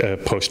study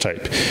post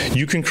type.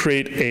 You can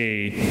create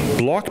a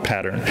block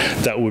pattern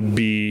that would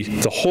be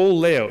the whole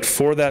layout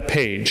for that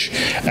page,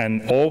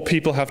 and all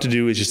people have to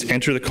do is just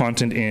enter the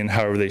content in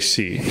however they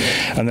see.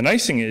 And the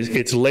nice thing is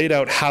it's laid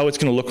out how it's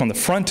going to look on the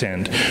front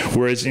end,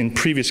 whereas in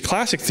previous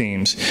classic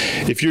themes,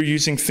 if you're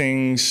using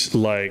things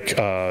like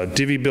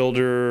Divi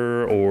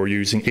Builder or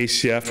using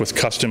ACF with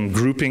custom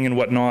grouping and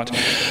whatnot,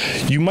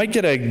 you might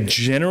get a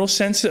general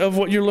sense of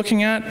what you're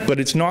looking at, but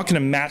it's not going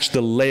to match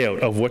the layout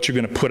of what you're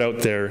going to put out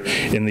there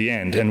in the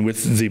end. And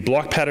with the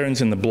block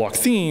patterns and the block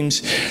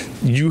themes,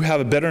 you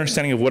have a better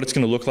understanding of what it's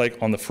going to look like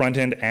on the front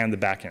end and the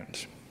back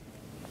end.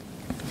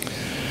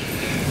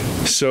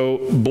 So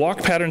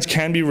block patterns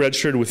can be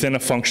registered within a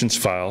functions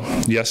file.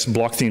 Yes,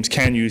 block themes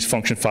can use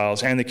function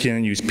files, and they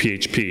can use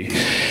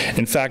PHP.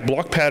 In fact,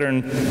 block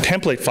pattern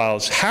template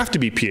files have to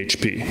be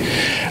PHP.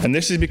 And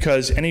this is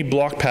because any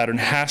block pattern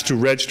has to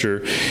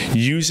register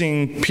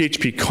using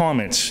PHP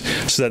comments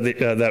so that,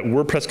 that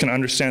WordPress can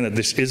understand that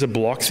this is a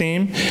block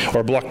theme,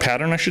 or a block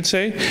pattern, I should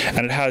say,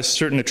 and it has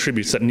certain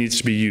attributes that needs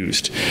to be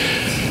used.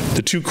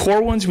 The two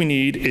core ones we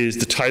need is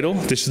the title.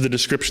 This is the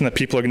description that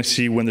people are going to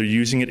see when they're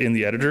using it in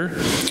the editor.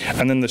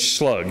 And then the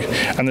slug.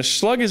 And the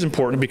slug is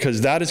important because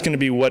that is going to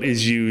be what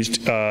is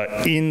used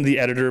in the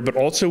editor, but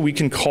also we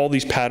can call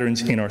these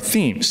patterns in our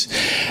themes.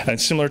 And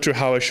similar to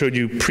how I showed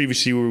you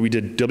previously where we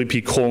did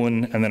WP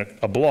colon and then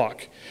a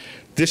block,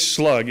 this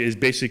slug is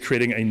basically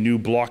creating a new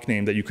block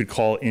name that you could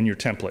call in your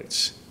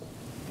templates.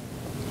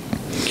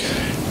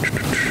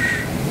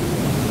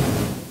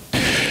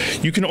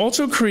 You can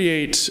also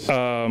create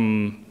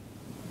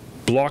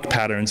block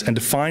patterns and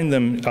define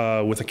them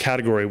with a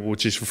category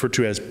which is referred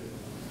to as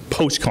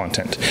post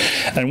content.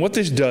 And what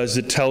this does,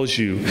 it tells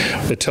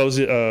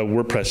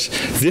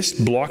WordPress, this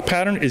block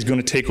pattern is going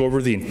to take over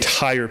the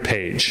entire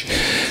page.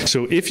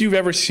 So if you've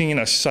ever seen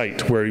a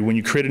site where when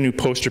you create a new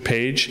poster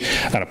page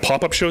and a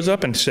pop-up shows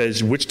up and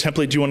says, which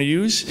template do you want to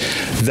use?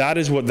 That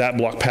is what that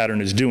block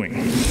pattern is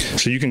doing.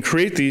 So you can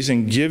create these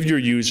and give your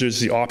users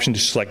the option to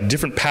select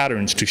different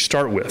patterns to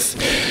start with.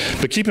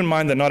 But keep in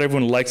mind that not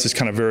everyone likes this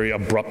kind of very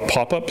abrupt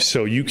pop-up,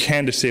 so you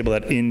can disable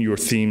that in your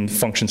theme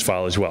functions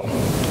file as well.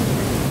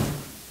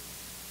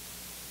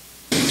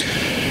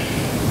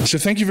 So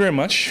thank you very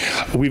much.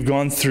 We've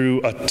gone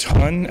through a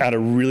ton at a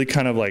really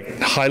kind of like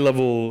high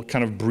level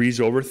kind of breeze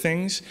over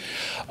things.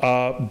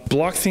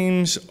 Block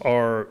themes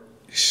are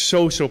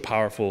so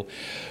powerful,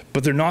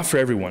 but they're not for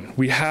everyone.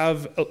 We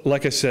have,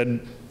 like I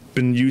said,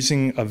 been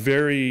using a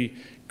very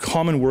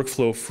common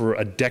workflow for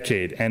a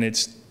decade, and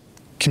it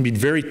can be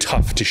very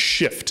tough to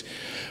shift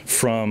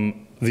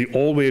from the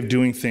old way of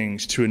doing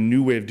things to a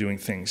new way of doing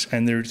things,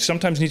 and there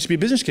sometimes needs to be a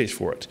business case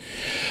for it.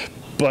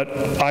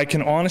 But I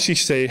can honestly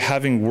say,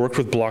 having worked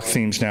with block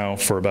themes now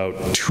for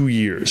about 2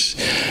 years,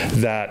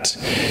 that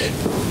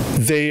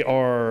they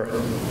are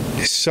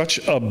such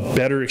a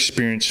better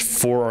experience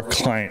for our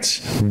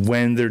clients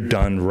when they're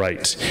done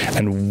right,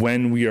 and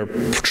when we are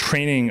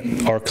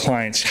training our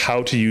clients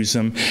how to use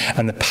them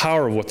and the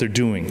power of what they're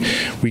doing.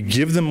 We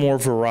give them more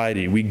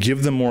variety, we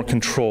give them more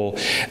control,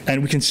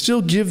 and we can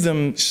still give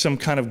them some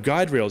kind of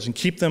guide rails and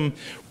keep them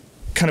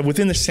kind of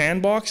within the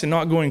sandbox and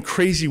not going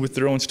crazy with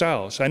their own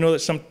styles. I know that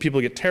some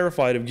people get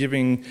terrified of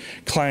giving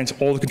clients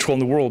all the control in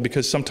the world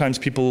because sometimes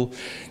people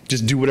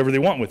just do whatever they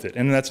want with it,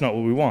 and that's not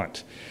what we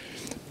want.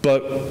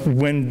 But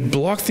when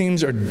block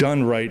themes are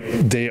done right,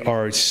 they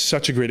are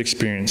such a great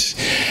experience.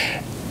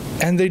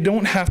 And they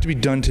don't have to be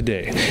done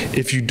today.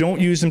 If you don't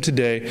use them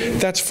today,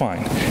 that's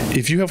fine.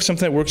 If you have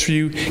something that works for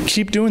you,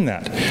 keep doing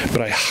that.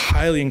 But I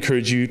highly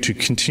encourage you to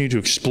continue to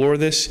explore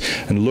this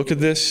and look at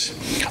this.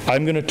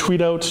 I'm going to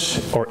tweet out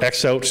or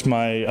X out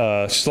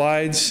my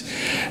slides.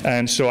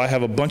 And so I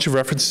have a bunch of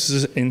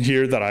references in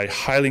here that I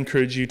highly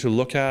encourage you to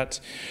look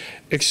at.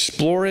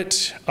 Explore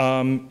it,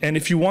 and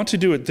if you want to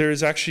do it, there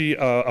is actually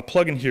a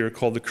plugin here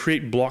called the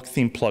Create Block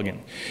Theme plugin.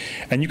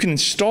 And you can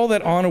install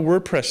that on a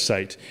WordPress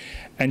site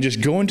and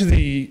just go into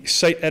the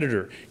site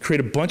editor, create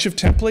a bunch of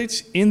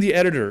templates in the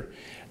editor,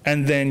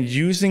 and then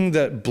using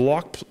that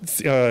block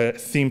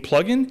theme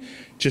plugin,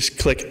 just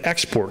click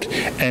export.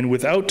 And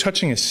without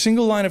touching a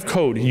single line of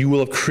code, you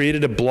will have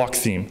created a block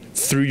theme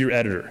through your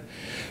editor.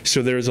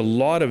 So there's a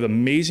lot of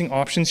amazing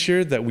options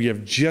here that we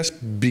have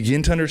just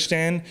begun to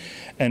understand,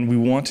 and we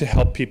want to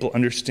help people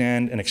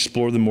understand and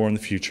explore them more in the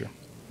future.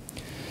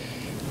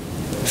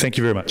 Thank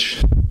you very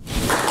much.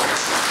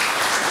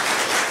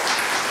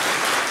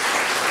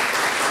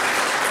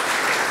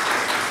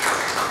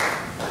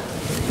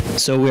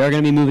 So we are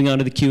going to be moving on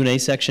to the Q&A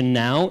section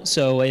now.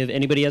 So if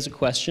anybody has a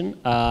question,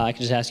 I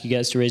can just ask you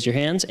guys to raise your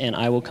hands, and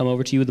I will come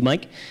over to you with the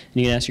mic, and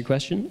you can ask your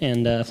question,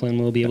 and Flynn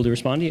will be able to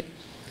respond to you.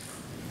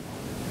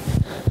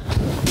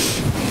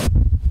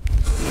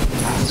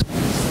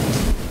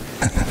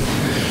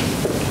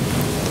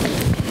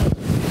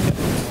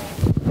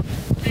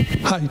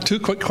 Hi, two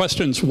quick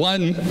questions.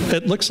 One,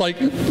 it looks like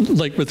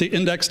with the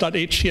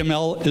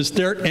index.html, is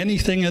there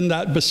anything in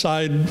that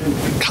beside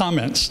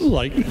comments?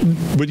 Like,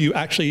 would you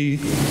actually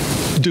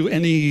do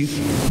any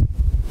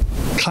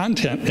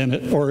content in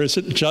it, or is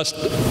it just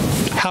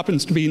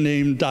happens to be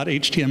named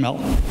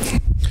 .html?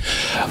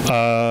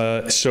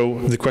 So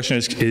the question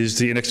is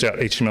the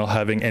index.html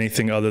having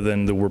anything other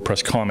than the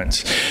WordPress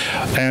comments?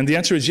 And the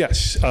answer is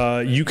yes.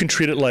 You can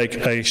treat it like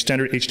a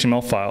standard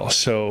HTML file.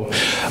 So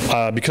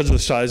because of the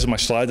size of my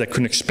slides, I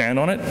couldn't expand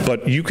on it,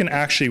 but you can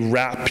actually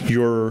wrap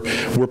your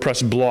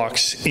WordPress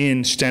blocks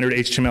in standard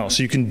HTML.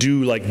 So you can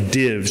do like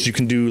divs, you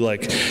can do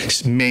like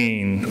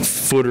main,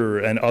 footer,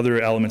 and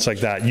other elements like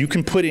that. You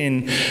can put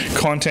in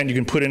content, you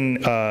can put in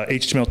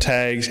HTML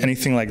tags,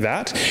 anything like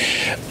that.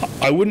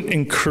 I wouldn't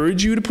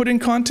encourage you to put in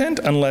content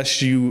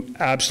unless you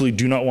absolutely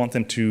do not want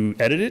them to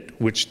edit it,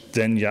 which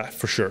then, yeah,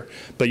 for sure.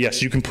 But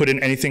yes, you can put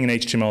in anything in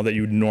HTML that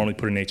you would normally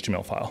put in an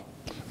HTML file.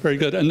 Very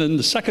good. And then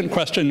the second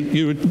question,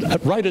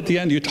 right at the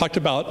end, you talked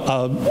about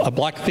a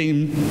block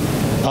theme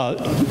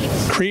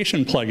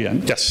creation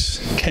plugin. Yes.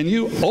 Can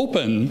you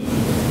open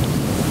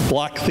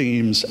block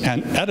themes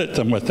and edit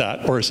them with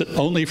that, or is it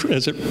only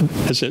is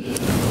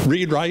it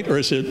read write, or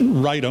is it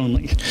write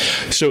only?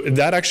 So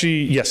that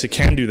actually, yes, it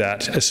can do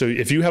that. So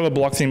if you have a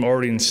block theme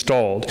already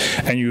installed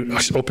and you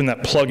open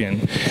that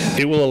plugin,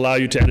 it will allow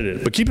you to edit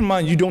it. But keep in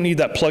mind, you don't need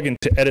that plugin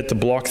to edit the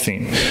block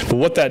theme. But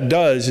what that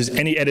does is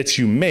any edits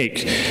you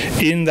make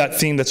in that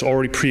theme that's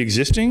already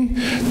pre-existing,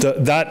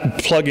 that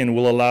plugin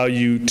will allow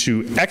you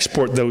to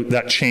export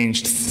that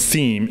changed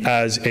theme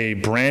as a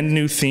brand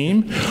new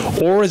theme,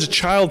 or as a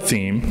child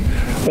theme,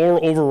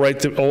 or overwrite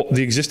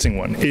the existing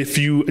one. If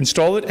you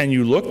install it and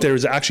you look,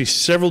 there's actually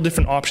several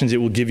different options it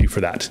will give you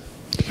for that.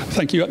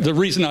 Thank you. The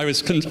reason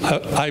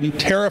I'm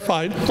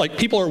terrified, like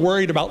people are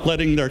worried about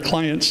letting their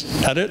clients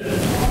edit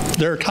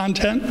their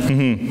content.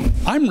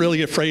 Mm-hmm. I'm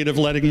really afraid of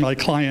letting my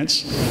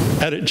clients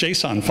edit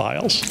JSON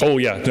files. Oh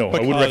yeah, no,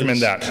 I would recommend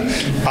that.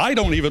 I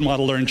don't even want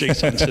to learn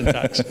JSON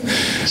syntax.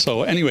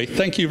 So anyway,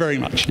 thank you very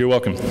much. You're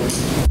welcome.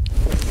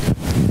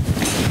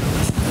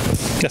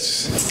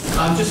 Yes.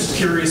 I'm just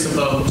curious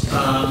about,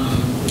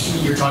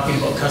 you're talking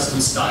about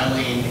custom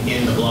styling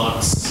in the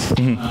blocks,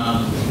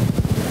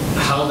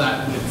 how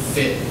that would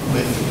fit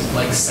with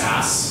like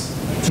Sass,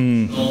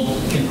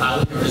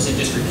 compiling, or does it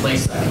just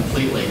replace that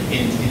completely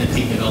in a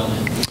theme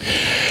development?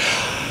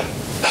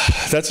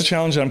 That's a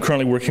challenge that I'm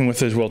currently working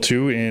with as well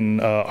too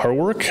in our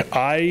work.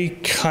 I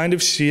kind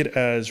of see it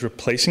as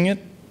replacing it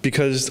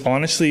because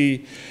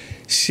honestly,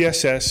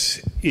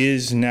 CSS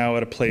is now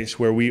at a place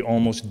where we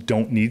almost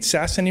don't need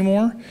Sass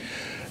anymore.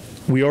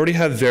 We already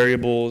have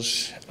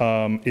variables.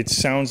 It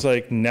sounds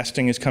like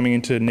nesting is coming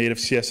into native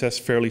CSS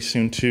fairly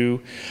soon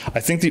too.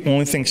 I think the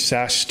only thing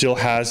Sass still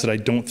has that I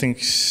don't think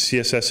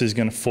CSS is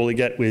going to fully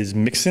get is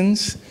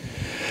mixins.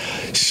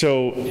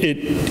 So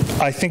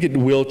I think it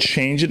will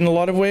change it in a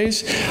lot of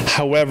ways.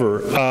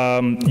 However,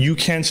 you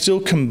can still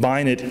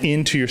combine it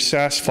into your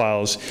SAS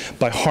files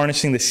by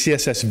harnessing the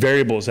CSS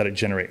variables that it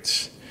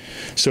generates.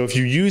 So if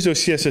you use those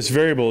CSS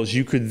variables,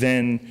 you could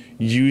then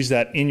use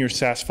that in your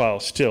SAS file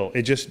still.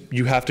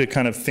 You have to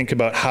kind of think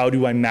about, how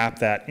do I map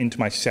that into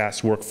my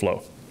SAS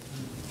workflow?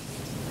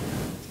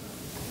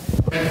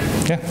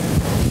 Yeah.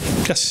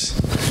 Yes.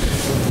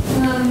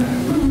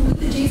 With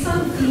the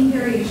JSON theme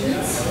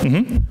variations,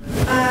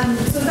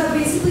 so is that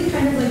basically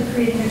kind of like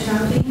creating a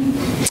child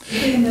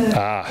theme in the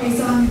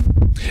JSON?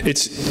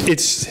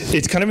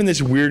 It's kind of in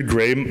this weird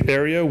gray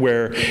area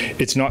where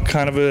it's not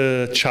kind of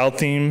a child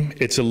theme.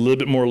 It's a little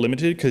bit more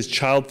limited, because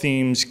child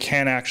themes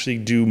can actually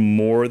do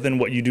more than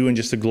what you do in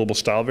just the global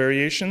style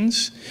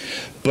variations.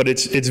 But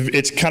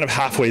it's kind of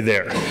halfway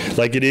there.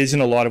 Like, it is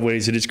in a lot of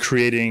ways.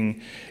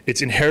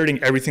 It's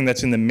inheriting everything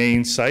that's in the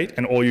main site,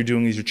 and all you're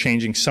doing is you're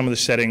changing some of the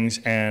settings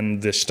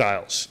and the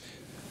styles.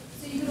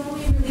 So you can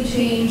only really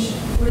change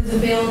what is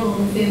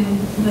available within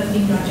the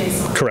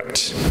theme.json.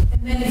 Correct.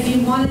 And then if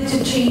you wanted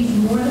to change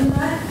more than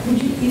that,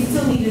 you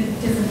still need a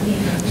different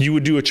theme? You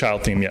would do a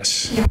child theme,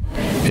 yes. Yeah.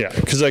 Yeah,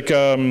 because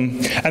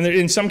and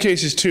in some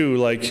cases too,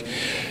 like,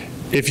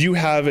 if you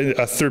have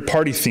a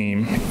third-party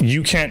theme,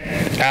 you can't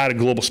add a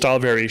global style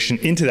variation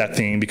into that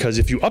theme, because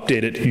if you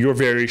update it, your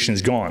variation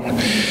is gone.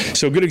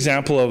 So a good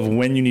example of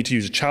when you need to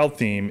use a child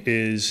theme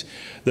is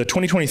the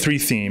 2023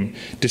 theme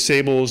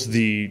disables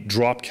the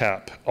drop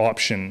cap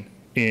option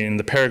in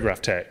the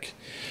paragraph tag.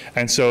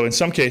 And so in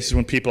some cases,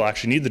 when people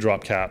actually need the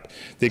drop cap,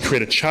 they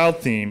create a child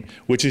theme,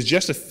 which is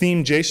just a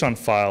theme JSON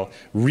file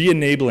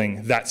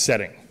re-enabling that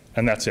setting,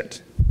 and that's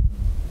it.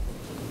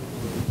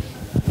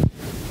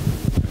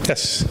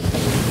 Yes.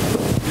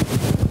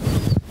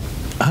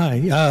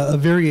 Hi, a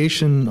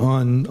variation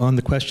on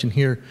the question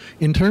here.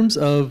 In terms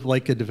of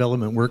like a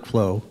development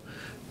workflow,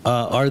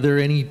 are there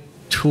any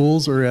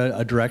tools or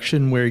a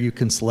direction where you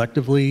can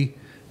selectively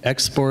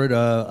export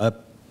a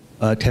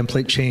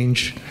template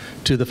change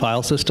to the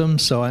file system?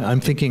 So I'm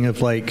thinking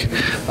of, like,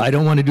 I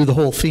don't want to do the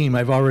whole theme.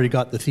 I've already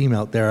got the theme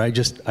out there.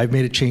 I've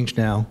made a change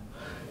now.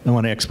 I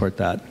want to export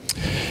that.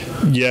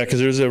 Yeah, because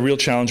there's a real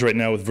challenge right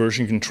now with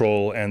version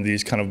control and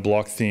these kind of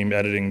block theme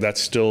editing. That's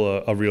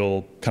still a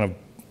real kind of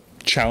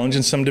challenge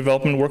in some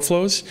development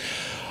workflows.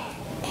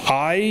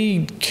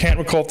 I can't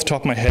recall off the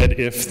top of my head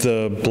if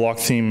the block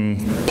theme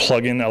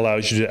plugin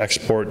allows you to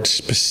export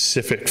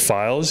specific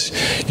files.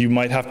 You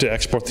might have to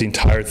export the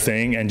entire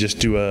thing and just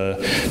do a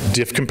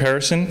diff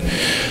comparison.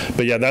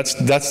 But yeah,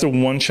 that's the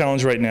one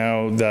challenge right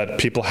now that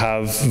people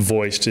have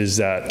voiced, is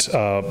that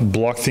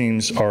block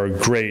themes are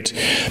great,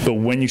 but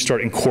when you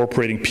start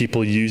incorporating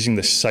people using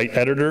the site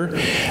editor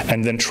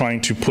and then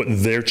trying to put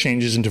their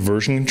changes into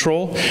version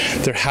control,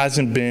 there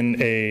hasn't been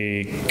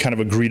a kind of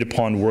agreed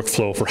upon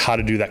workflow for how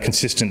to do that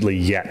consistently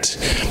yet.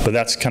 But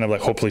that's kind of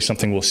like hopefully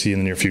something we'll see in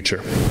the near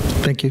future.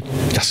 Thank you.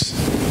 Yes.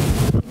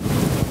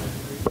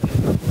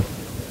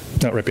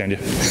 No, right behind you.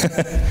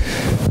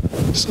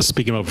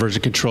 Speaking about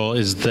version control,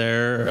 is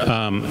there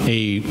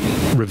a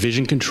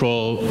revision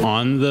control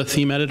on the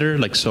theme editor?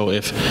 Like, so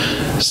if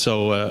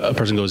a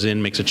person goes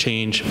in, makes a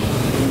change,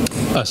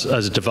 us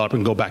as a developer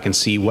can go back and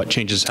see what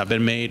changes have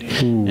been made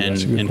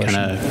and kind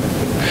of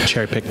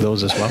cherry pick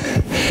those as well?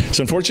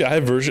 So unfortunately,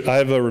 I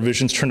have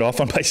revisions turned off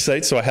on my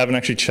site, so I haven't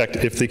actually checked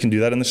if they can do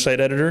that in the site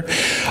editor.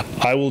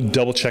 I will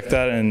double check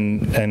that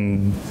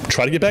and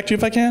try to get back to you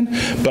if I can,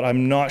 but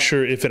I'm not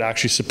sure if it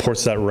actually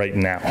supports that right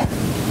now.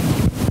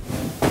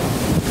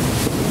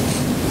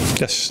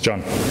 Yes,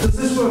 John. Does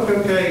this work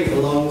okay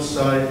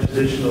alongside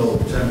traditional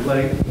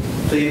template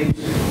themes?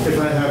 If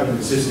I have an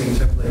existing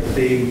template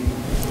theme,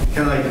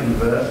 can I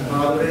convert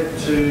part of it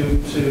to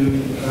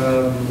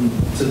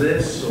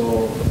this,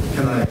 or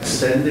can I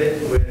extend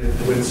it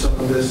with some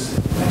of this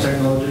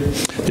technology?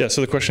 Yeah,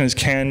 so the question is,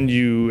 can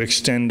you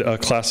extend a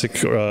classic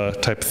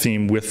type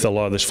theme with a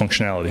lot of this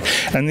functionality?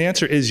 And the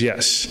answer is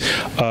yes.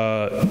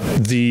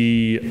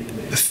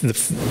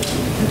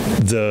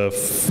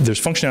 There's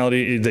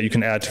functionality that you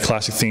can add to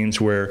classic themes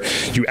where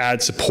you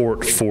add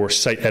support for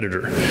site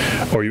editor,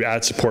 or you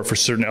add support for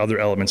certain other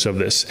elements of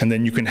this. And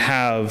then you can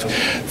have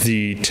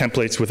the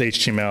templates with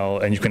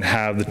HTML, and you can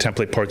have the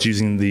template parts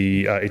using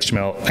the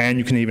HTML, and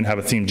you can even have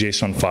a theme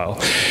JSON file.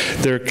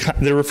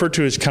 They're referred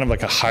to as kind of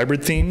like a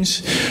hybrid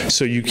themes,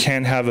 so you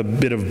can have a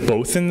bit of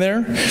both in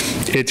there.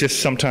 It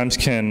just sometimes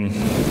can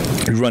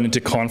run into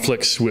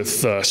conflicts with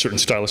certain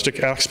stylistic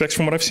aspects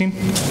from what I've seen.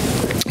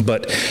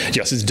 But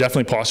yes, it's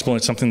definitely possible, and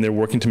it's something they're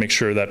working to make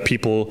sure that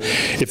people,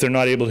 if they're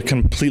not able to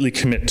completely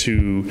commit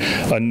to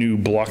a new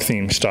block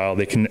theme style,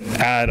 they can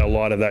add a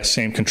lot of that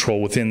same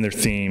control within their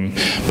theme,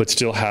 but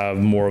still have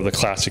more of the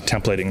classic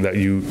templating that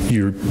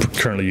you're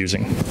currently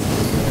using.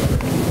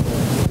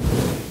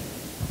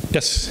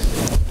 Yes?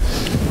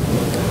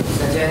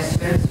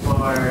 Suggestions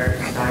for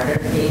starter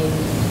theme?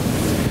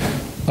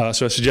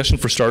 So a suggestion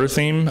for starter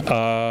theme,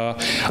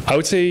 I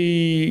would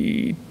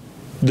say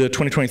the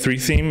 2023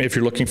 theme if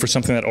you're looking for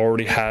something that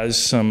already has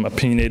some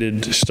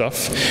opinionated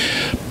stuff.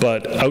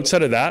 But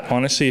outside of that,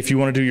 honestly, if you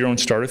want to do your own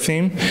starter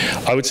theme,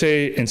 I would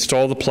say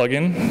install the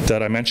plugin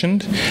that I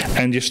mentioned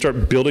and just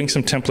start building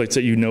some templates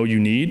that you know you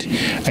need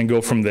and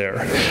go from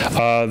there.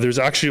 There's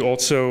actually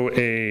also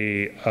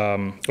a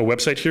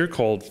website here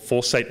called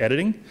Full Site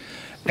Editing,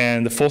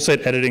 and the Full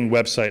Site Editing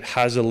website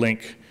has a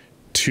link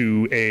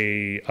to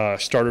a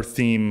starter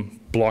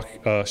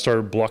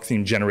block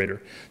theme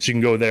generator. So you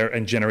can go there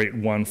and generate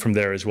one from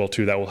there as well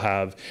too that will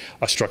have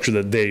a structure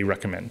that they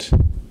recommend.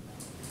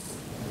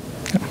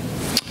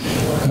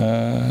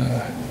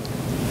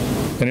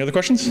 Any other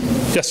questions?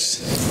 Yes?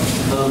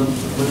 One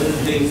of the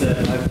things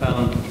that I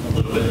found a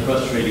little bit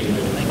frustrating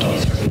with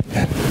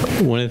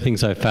one of the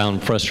things I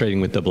found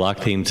frustrating with the block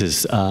themes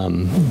is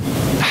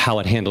how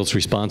it handles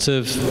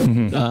responsive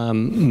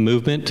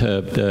movement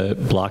to the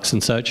blocks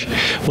and such.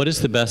 What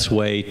is the best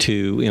way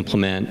to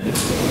implement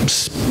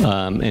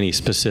any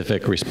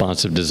specific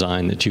responsive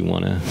design that you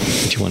want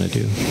to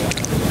do?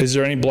 Is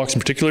there any blocks in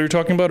particular you're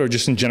talking about, or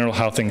just in general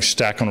how things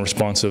stack on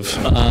responsive?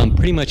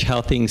 Pretty much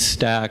how things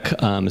stack,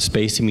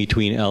 spacing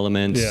between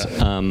elements.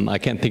 Yeah. I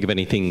can't think of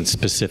anything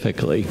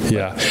specifically.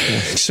 Yeah.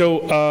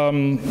 So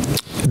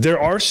there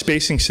are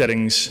spacing settings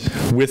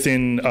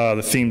within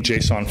the theme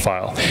JSON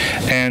file,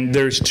 and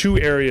there's two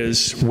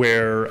areas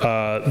where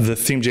the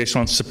theme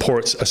JSON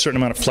supports a certain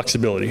amount of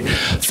flexibility.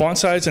 Font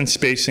size and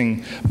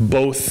spacing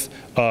both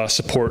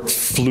support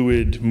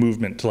fluid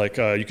movement. Like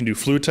you can do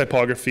fluid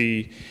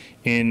typography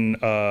in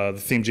the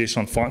theme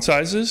JSON font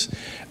sizes,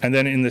 and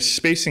then in the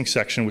spacing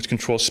section, which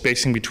controls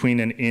spacing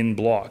between and in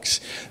blocks,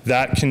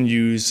 that can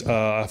use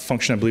a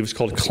function I believe is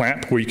called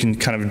clamp, where you can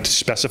kind of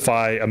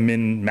specify a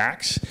min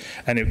max,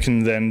 and it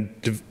can then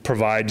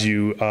provide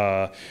you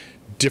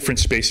different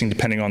spacing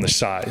depending on the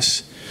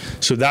size.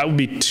 So that would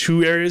be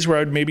two areas where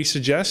I would maybe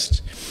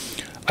suggest.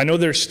 I know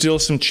there's still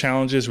some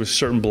challenges with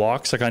certain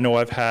blocks. Like I know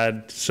I've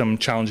had some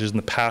challenges in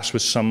the past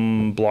with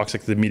some blocks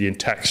like the median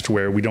text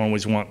where we don't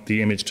always want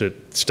the image to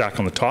stack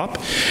on the top.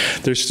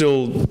 There's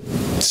still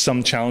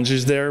some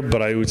challenges there,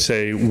 but I would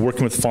say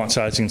working with font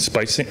sizing and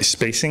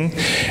spacing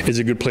is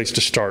a good place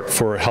to start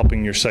for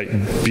helping your site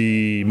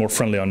be more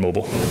friendly on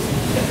mobile.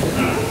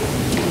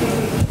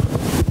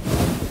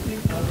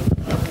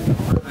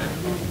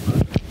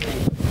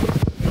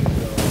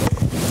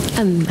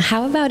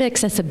 How about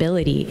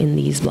accessibility in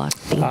these block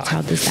themes?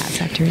 How does that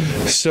factor in?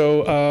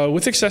 So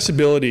with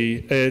accessibility,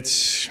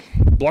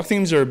 block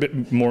themes are a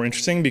bit more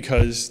interesting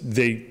because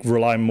they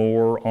rely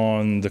more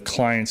on the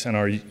clients and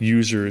our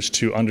users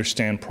to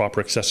understand proper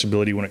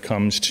accessibility when it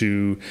comes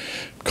to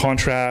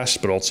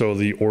contrast, but also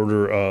the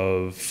order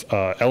of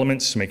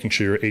elements, making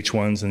sure your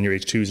H1s and your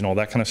H2s and all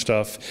that kind of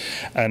stuff.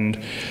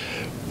 And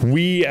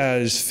we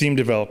as theme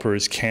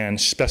developers can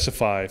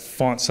specify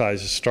font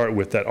sizes to start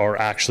with that are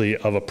actually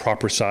of a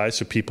proper size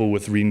so people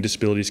with reading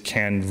disabilities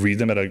can read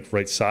them at a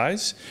right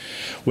size.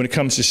 When it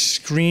comes to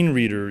screen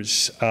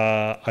readers,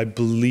 I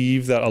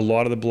believe that a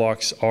lot of the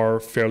blocks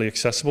are fairly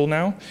accessible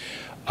now.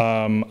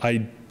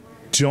 I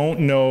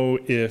don't know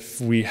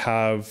if we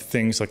have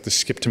things like the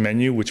skip to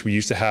menu, which we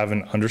used to have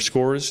in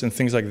underscores and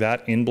things like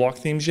that in block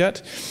themes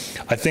yet.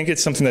 I think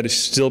it's something that is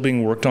still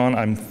being worked on.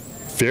 I'm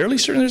fairly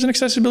certain there's an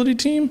accessibility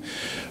team,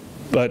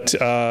 but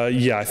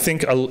yeah, I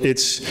think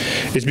it's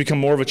become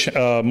more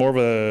of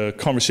a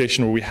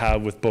conversation where we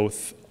have with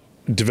both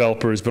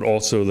developers but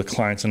also the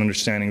clients, and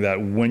understanding that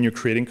when you're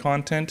creating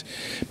content,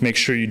 make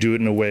sure you do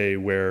it in a way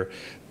where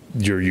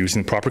you're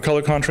using proper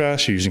color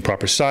contrast, you're using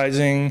proper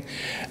sizing,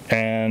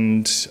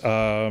 and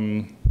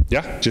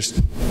yeah,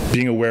 just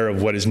being aware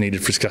of what is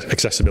needed for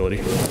accessibility.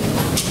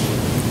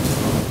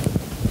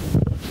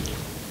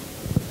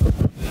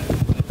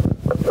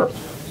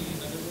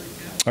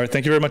 All right,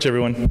 thank you very much,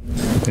 everyone.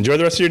 Enjoy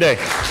the rest of your day.